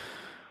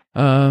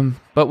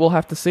 But we'll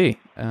have to see.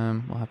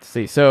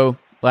 So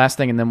last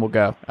thing, and then we'll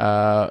go.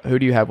 Who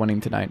do you have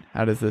winning tonight?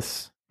 How does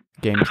this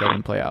Game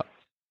 7 play out?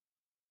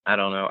 I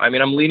don't know. I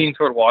mean, I'm leaning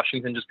toward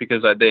Washington just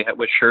because they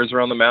with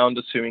Scherzer on the mound,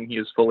 assuming he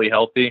is fully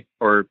healthy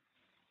or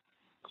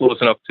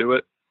close enough to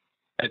it.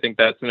 I think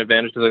that's an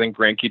advantage, because I think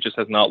Greinke just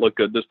has not looked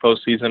good this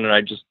postseason,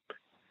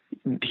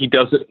 and he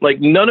doesn't, like,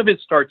 none of his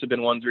starts have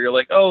been ones where you're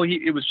like, oh,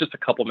 it was just a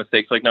couple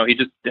mistakes. Like, no, he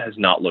just has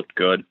not looked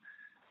good.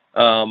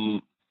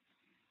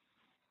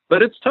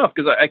 But it's tough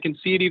because I can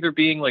see it either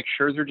being like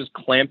Scherzer just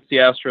clamps the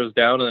Astros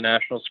down and the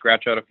Nationals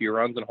scratch out a few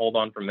runs and hold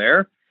on from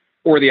there,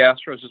 or the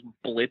Astros just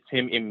blitz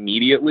him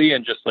immediately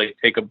and just like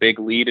take a big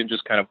lead and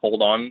just kind of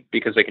hold on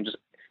because they can just.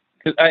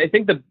 Because I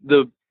think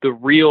the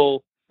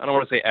real, I don't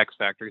want to say X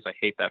factor because I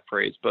hate that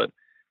phrase, but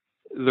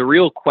the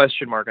real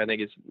question mark I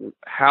think is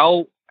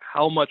how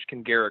much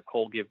can Garrett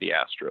Cole give the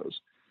Astros?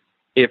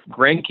 If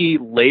Greinke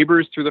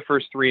labors through the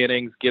first 3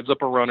 innings, gives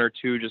up a run or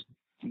two, just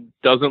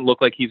doesn't look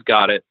like he's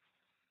got it.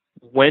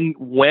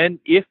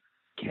 If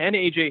can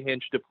AJ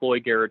Hinch deploy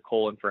Garrett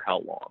Cole and for how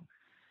long?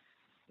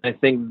 I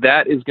think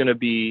that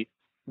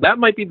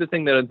might be the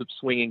thing that ends up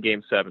swinging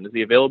Game 7 is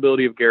the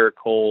availability of Garrett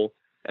Cole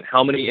and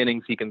how many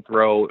innings he can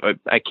throw.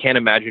 I can't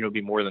imagine it'll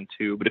be more than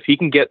 2, but if he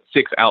can get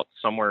 6 outs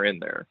somewhere in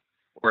there,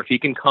 or if he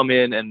can come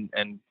in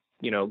and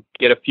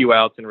get a few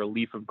outs in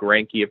relief of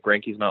Greinke if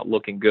Greinke's not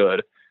looking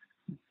good,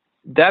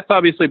 that's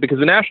obviously because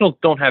the Nationals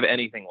don't have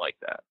anything like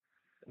that.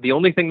 The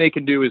only thing they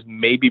can do is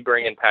maybe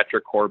bring in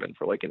Patrick Corbin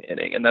for like an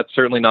inning, and that's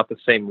certainly not the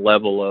same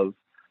level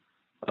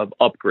of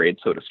upgrade,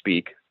 so to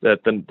speak,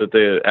 that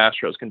the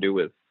Astros can do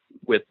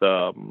with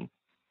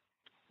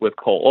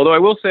Cole. Although I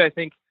will say, I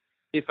think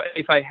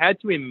if I had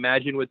to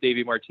imagine what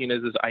Davey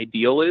Martinez's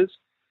ideal is,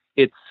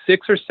 it's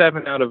 6 or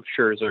 7 out of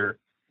Scherzer.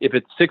 If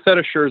it's 6 out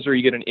of Scherzer,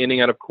 you get an inning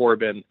out of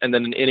Corbin, and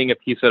then an inning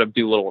apiece out of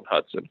Doolittle and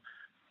Hudson.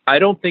 I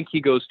don't think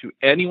he goes to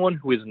anyone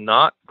who is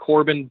not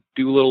Corbin,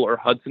 Doolittle, or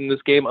Hudson in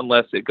this game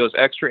unless it goes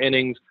extra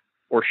innings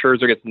or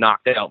Scherzer gets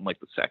knocked out in like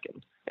the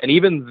second. And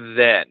even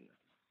then,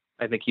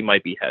 I think he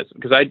might be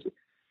hesitant because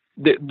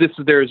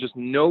there is just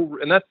no,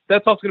 and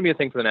that's also going to be a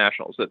thing for the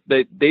Nationals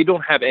that they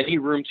don't have any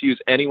room to use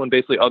anyone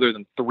basically other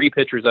than 3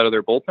 pitchers out of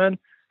their bullpen,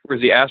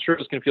 whereas the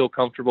Astros can feel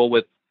comfortable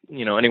with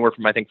anywhere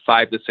from I think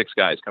 5 to 6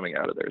 guys coming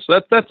out of there. So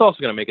that's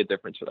also going to make a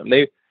difference for them.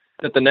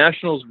 That the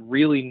Nationals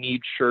really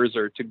need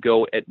Scherzer to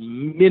go at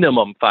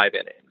minimum 5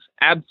 innings,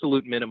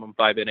 absolute minimum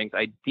 5 innings,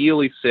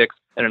 ideally 6,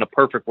 and in a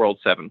perfect world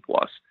 7+.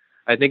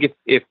 I think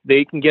if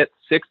they can get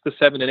 6 to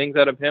 7 innings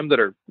out of him that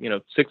are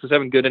 6 to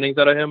 7 good innings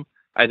out of him,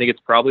 I think it's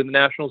probably the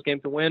Nationals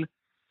game to win.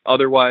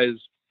 Otherwise,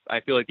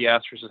 I feel like the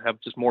Astros have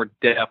just more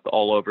depth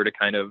all over to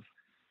kind of,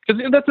 because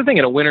that's the thing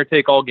in a winner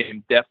take all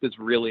game, depth is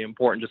really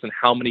important just in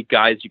how many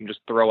guys you can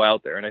just throw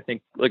out there. And I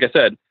think, like I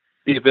said,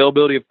 the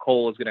availability of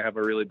Cole is going to have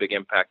a really big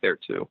impact there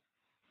too.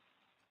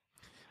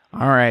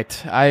 All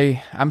right.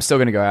 I'm still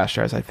going to go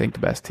Astros. I think the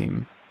best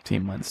team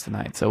wins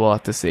tonight, so we'll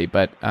have to see.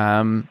 But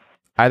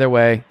either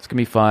way, it's going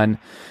to be fun.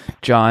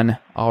 John,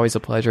 always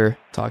a pleasure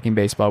talking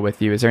baseball with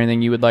you. Is there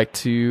anything you would like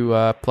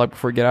to plug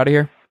before we get out of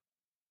here?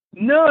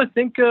 No, I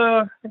think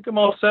I'm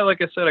all set.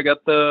 Like I said, I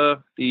got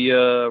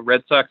the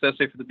Red Sox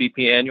essay for the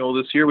BP Annual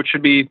this year, which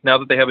should be, now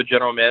that they have a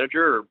general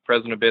manager or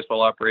president of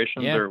baseball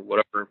operations or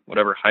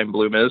whatever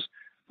Heimblum is.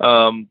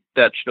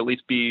 That should at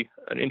least be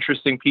an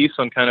interesting piece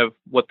on kind of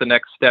what the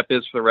next step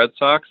is for the Red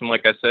Sox. And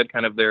like I said,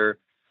 kind of their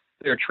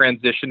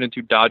transition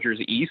into Dodgers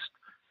East.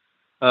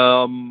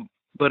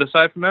 But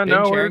aside from that,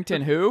 Ben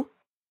Cherington, who?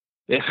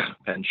 Yeah,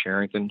 Ben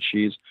Cherington,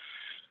 she's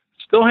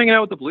still hanging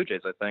out with the Blue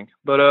Jays, I think.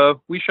 But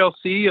we shall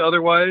see.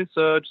 Otherwise,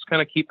 just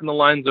kind of keeping the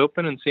lines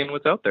open and seeing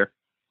what's out there.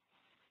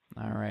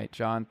 All right,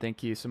 John,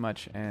 thank you so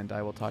much, and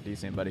I will talk to you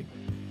soon, buddy.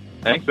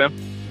 Thanks, man.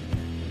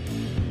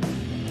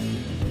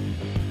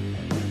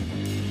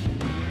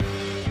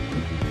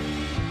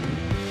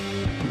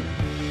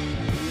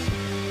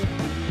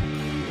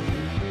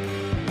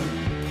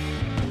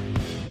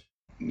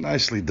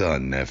 Nicely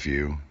done,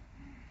 nephew.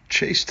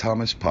 Chase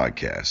Thomas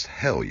Podcast.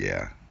 Hell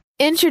yeah.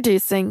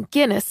 Introducing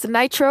Guinness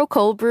Nitro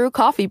Cold Brew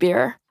Coffee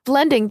Beer.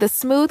 Blending the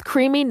smooth,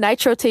 creamy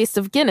nitro taste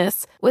of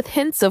Guinness with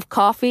hints of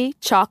coffee,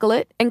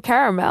 chocolate, and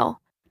caramel.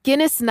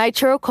 Guinness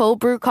Nitro Cold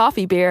Brew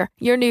Coffee Beer,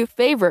 your new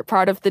favorite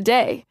part of the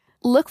day.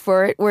 Look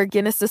for it where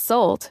Guinness is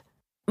sold.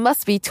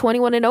 Must be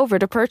 21 and over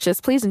to purchase.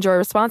 Please enjoy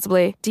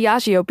responsibly.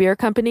 Diageo Beer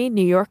Company,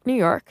 New York, New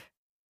York.